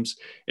 teams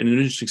in an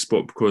interesting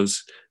spot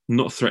because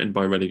not threatened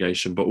by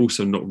relegation, but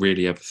also not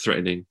really ever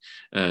threatening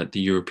the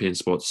European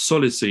spots.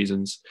 Solid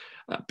seasons.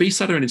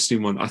 BSAD are an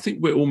interesting one. I think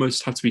we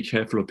almost have to be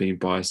careful of being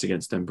biased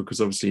against them,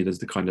 because obviously there's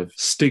the kind of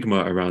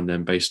stigma around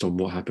them based on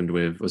what happened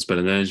with Os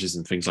Belenenses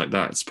and things like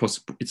that. It's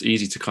possible. It's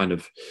easy to kind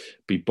of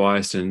be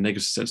biased in a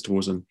negative sense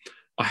towards them.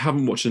 I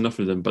haven't watched enough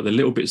of them, but the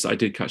little bits that I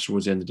did catch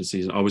towards the end of the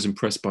season, I was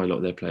impressed by a lot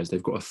of their players.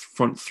 They've got a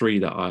front 3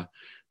 that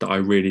I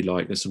really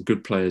like. There's some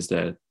good players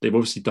there. They've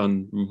obviously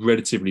done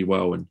relatively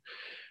well, and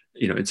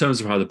in terms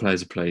of how the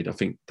players have played, I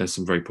think there's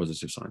some very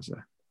positive signs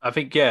there. I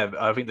think they've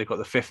got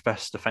the 5th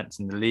best defence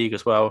in the league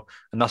as well,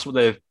 and that's what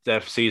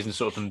their season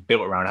sort of been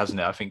built around,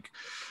 hasn't it? I think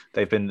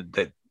they've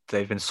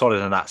been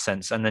solid in that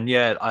sense, and then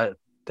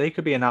they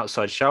could be an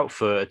outside shout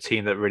for a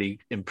team that really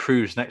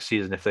improves next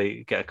season if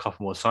they get a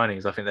couple more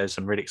signings. I think there's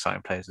some really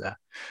exciting players there.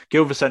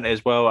 Gil Vicente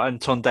as well, and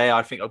Tondela,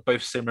 I think, are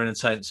both similar in the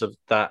sense of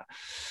that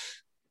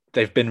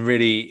they've been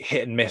really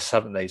hit and miss,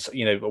 haven't they? So,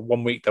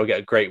 1 week they'll get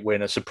a great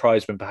win, a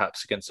surprise win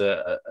perhaps against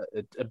a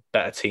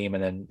better team,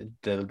 and then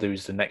they'll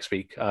lose the next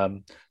week.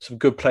 Some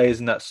good players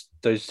in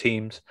those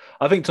teams.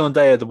 I think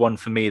Tondela are the one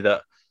for me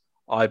that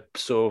I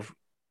sort of,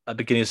 at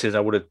the beginning of the season,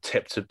 I would have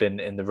tipped to have been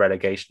in the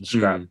relegation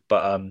scrap,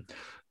 but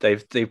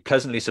they've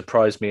pleasantly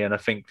surprised me, and I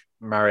think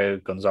Mario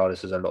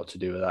Gonzalez has a lot to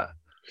do with that.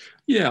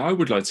 Yeah, I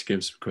would like to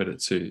give some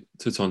credit to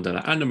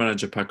Tondela and the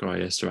manager Paco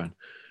Ayestaran.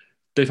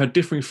 They've had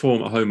differing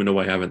form at home and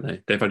away, haven't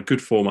they? They've had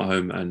good form at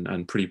home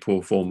and pretty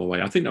poor form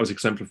away. I think that was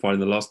exemplified in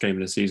the last game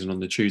of the season on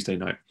the Tuesday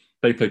night.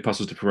 They played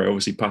Paços de Ferreira.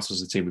 Obviously, Paços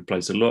is a team we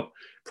praised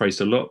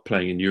a lot,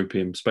 playing in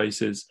European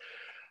spaces.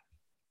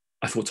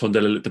 I thought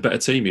Tondela looked the better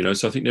team,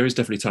 so I think there is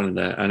definitely talent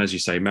there. And as you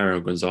say, Mario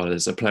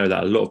Gonzalez, a player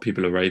that a lot of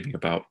people are raving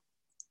about.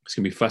 It's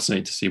going to be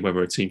fascinating to see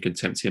whether a team can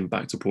tempt him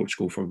back to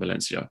Portugal from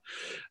Valencia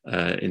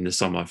in the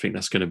summer. I think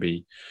that's going to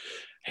be.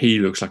 He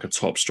looks like a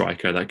top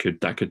striker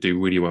that could do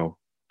really well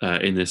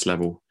in this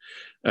level.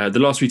 The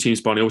last few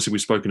teams, Barney, obviously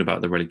we've spoken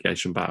about the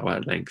relegation battle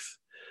at length.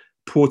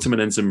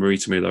 Portimonense and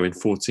Marítimo in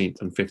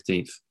 14th and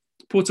 15th.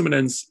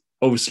 Portimonense,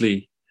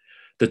 obviously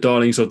the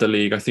darlings of the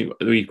league. I think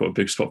we've got a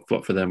big spot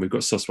for them. We've got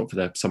a soft spot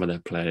for some of their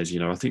players.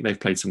 I think they've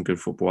played some good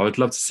football. I would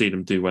love to see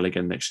them do well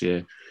again next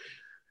year.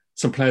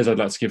 Some players I'd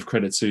like to give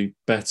credit to: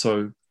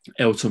 Beto,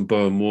 Elton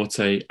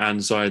Boa-Morte,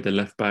 Anzai, the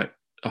left back.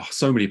 Oh,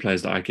 so many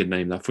players that I could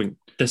name. I think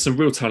there's some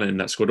real talent in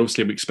that squad.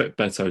 Obviously, we expect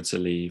Beto to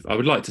leave. I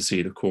would like to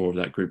see the core of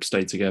that group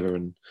stay together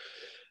and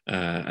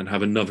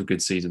have another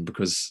good season,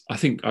 because I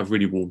think I've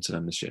really warmed to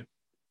them this year.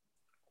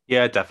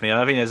 Yeah,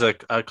 definitely. I think there's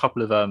a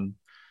couple of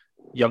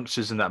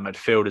youngsters in that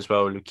midfield as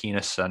well,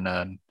 Lukinas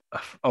and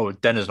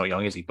Denner's not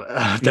young, is he? But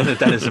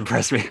Denner's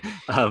impressed me.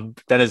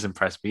 Denner's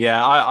impressed me.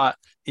 Yeah, I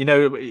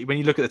when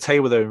you look at the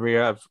table though,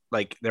 Rio have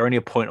they're only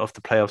a point off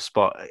the playoff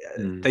spot.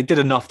 They did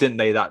enough, didn't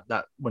they?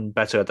 That when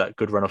Beto had that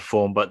good run of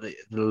form, but the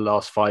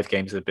last 5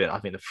 games have been, I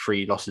think, the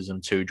 3 losses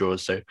and 2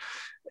 draws, so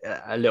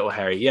a little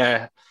hairy.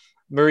 Yeah.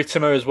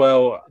 Maritimo as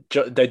well.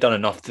 They've done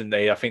enough, didn't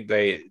they? I think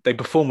they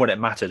performed when it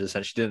mattered,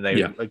 essentially, didn't they?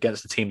 Yeah.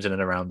 Against the teams in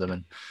and around them,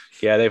 and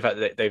yeah,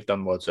 they've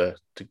done well to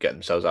get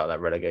themselves out of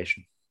that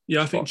relegation.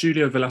 Yeah, I think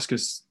Julio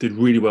Velasquez did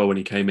really well when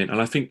he came in. And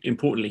I think,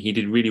 importantly, he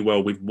did really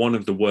well with one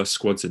of the worst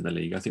squads in the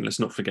league. I think let's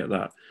not forget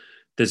that.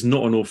 There's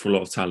not an awful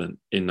lot of talent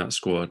in that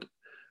squad.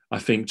 I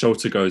think Joel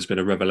Togo has been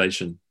a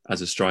revelation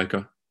as a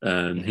striker.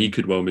 He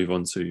could well move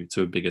on to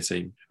a bigger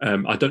team.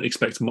 I don't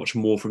expect much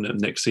more from them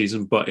next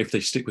season, but if they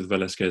stick with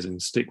Velasquez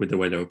and stick with the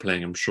way they were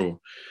playing, I'm sure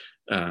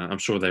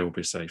they will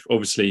be safe.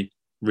 Obviously,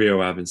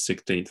 Rio Ave in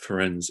 16th,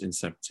 Farenz in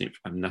 17th,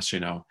 and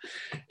Nacional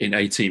in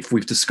 18th.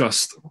 We've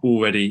discussed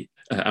already,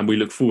 and we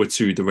look forward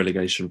to the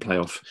relegation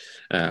playoff,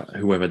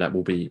 whoever that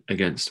will be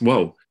against.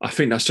 Well, I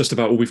think that's just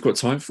about all we've got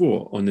time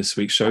for on this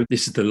week's show.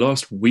 This is the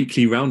last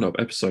weekly roundup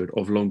episode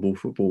of Long Ball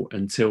Football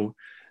until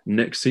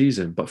next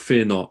season. But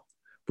fear not,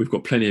 we've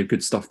got plenty of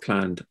good stuff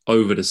planned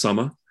over the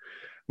summer.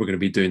 We're going to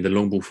be doing the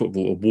Long Ball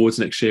Football Awards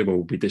next year, where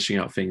we'll be dishing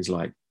out things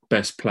like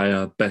best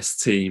player,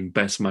 best team,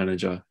 best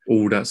manager,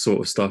 all that sort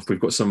of stuff. We've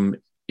got some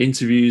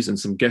interviews and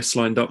some guests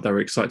lined up that we're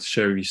excited to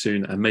share with you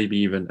soon, and maybe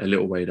even a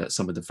little way that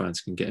some of the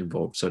fans can get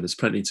involved. So there's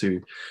plenty to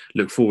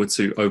look forward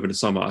to over the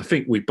summer. I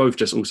think we both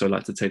just also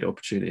like to take the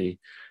opportunity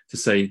to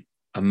say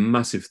a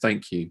massive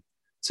thank you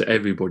to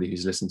everybody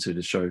who's listened to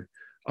the show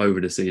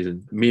over the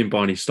season. Me and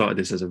Barney started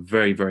this as a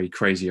very, very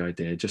crazy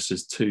idea, just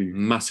as 2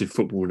 massive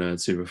football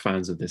nerds who were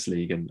fans of this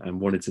league and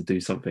wanted to do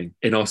something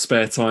in our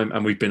spare time,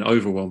 and we've been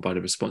overwhelmed by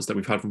the response that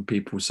we've had from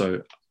people.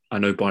 So I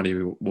know Barney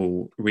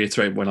will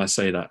reiterate when I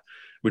say that.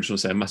 We just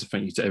want to say a massive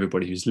thank you to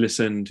everybody who's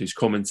listened, who's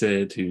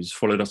commented, who's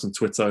followed us on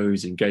Twitter,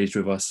 who's engaged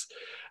with us.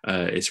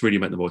 It's really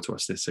meant the world to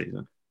us this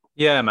season.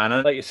 Yeah, man.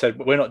 And like you said,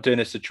 we're not doing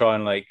this to try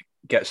and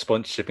get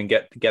sponsorship and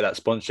get that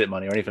sponsorship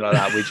money or anything like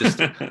that. We just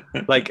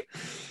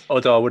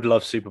although I would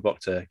love Superboc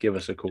to give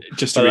us a call.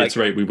 Just to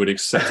reiterate, we would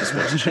accept a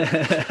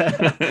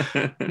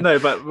sponsorship. No,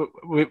 but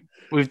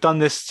we've done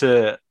this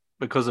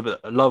because of a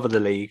love of the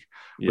league,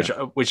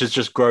 which has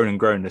just grown and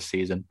grown this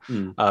season.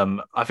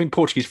 I think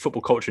Portuguese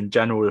football culture in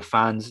general, the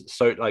fans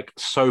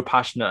so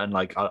passionate and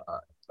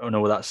on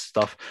all that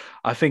stuff.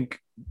 I think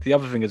the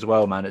other thing as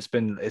well, man, it's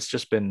been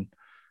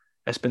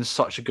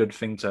such a good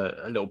thing,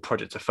 a little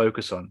project to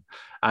focus on.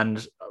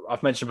 And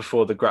I've mentioned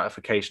before the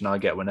gratification I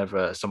get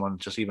whenever someone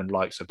just even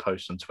likes a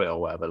post on Twitter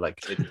or whatever.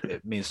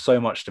 It means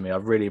so much to me. I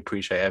really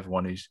appreciate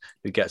everyone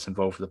who gets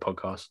involved with the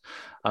podcast.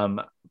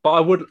 But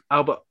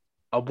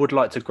I would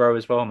like to grow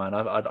as well, man.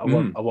 I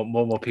want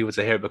more people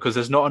to hear it, because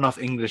there's not enough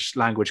English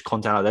language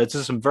content out there.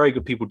 There's some very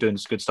good people doing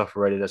good stuff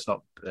already.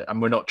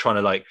 And we're not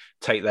trying to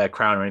take their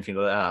crown or anything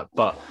like that.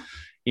 But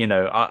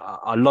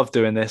I love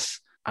doing this.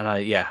 And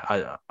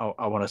I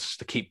want us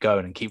to keep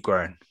going and keep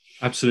growing.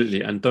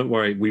 Absolutely. And don't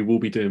worry, we will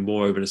be doing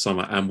more over the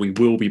summer, and we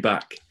will be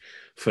back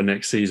for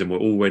next season. We're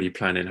already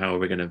planning how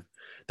we're going to,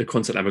 the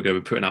content that we're going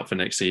to be putting out for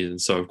next season.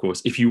 So, of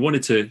course, if you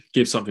wanted to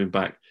give something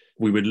back,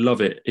 we would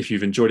love it if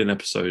you've enjoyed an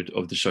episode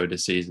of the show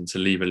this season to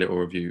leave a little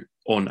review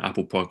on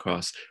Apple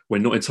Podcasts. We're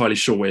not entirely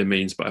sure what it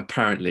means, but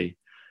apparently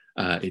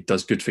it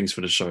does good things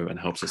for the show and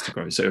helps us to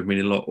grow. So it would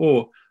mean a lot.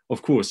 Or,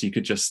 of course, you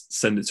could just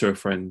send it to a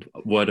friend,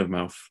 word of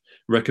mouth,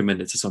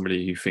 recommend it to somebody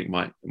you think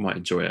might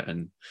enjoy it.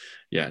 And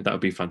yeah, that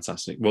would be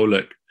fantastic. Well,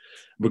 look,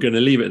 we're going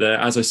to leave it there.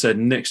 As I said,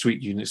 next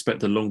week you can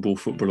expect the Long Ball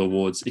Football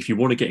Awards. If you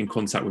want to get in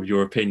contact with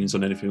your opinions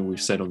on anything we've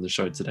said on the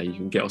show today, you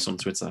can get us on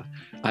Twitter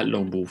at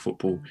Long Ball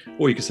Football,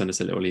 or you can send us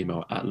a little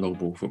email at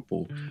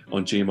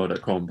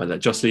longballfootball@gmail.com. But that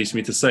just leaves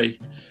me to say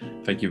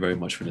thank you very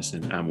much for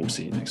listening, and we'll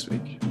see you next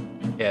week.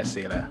 Yeah,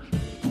 see you later.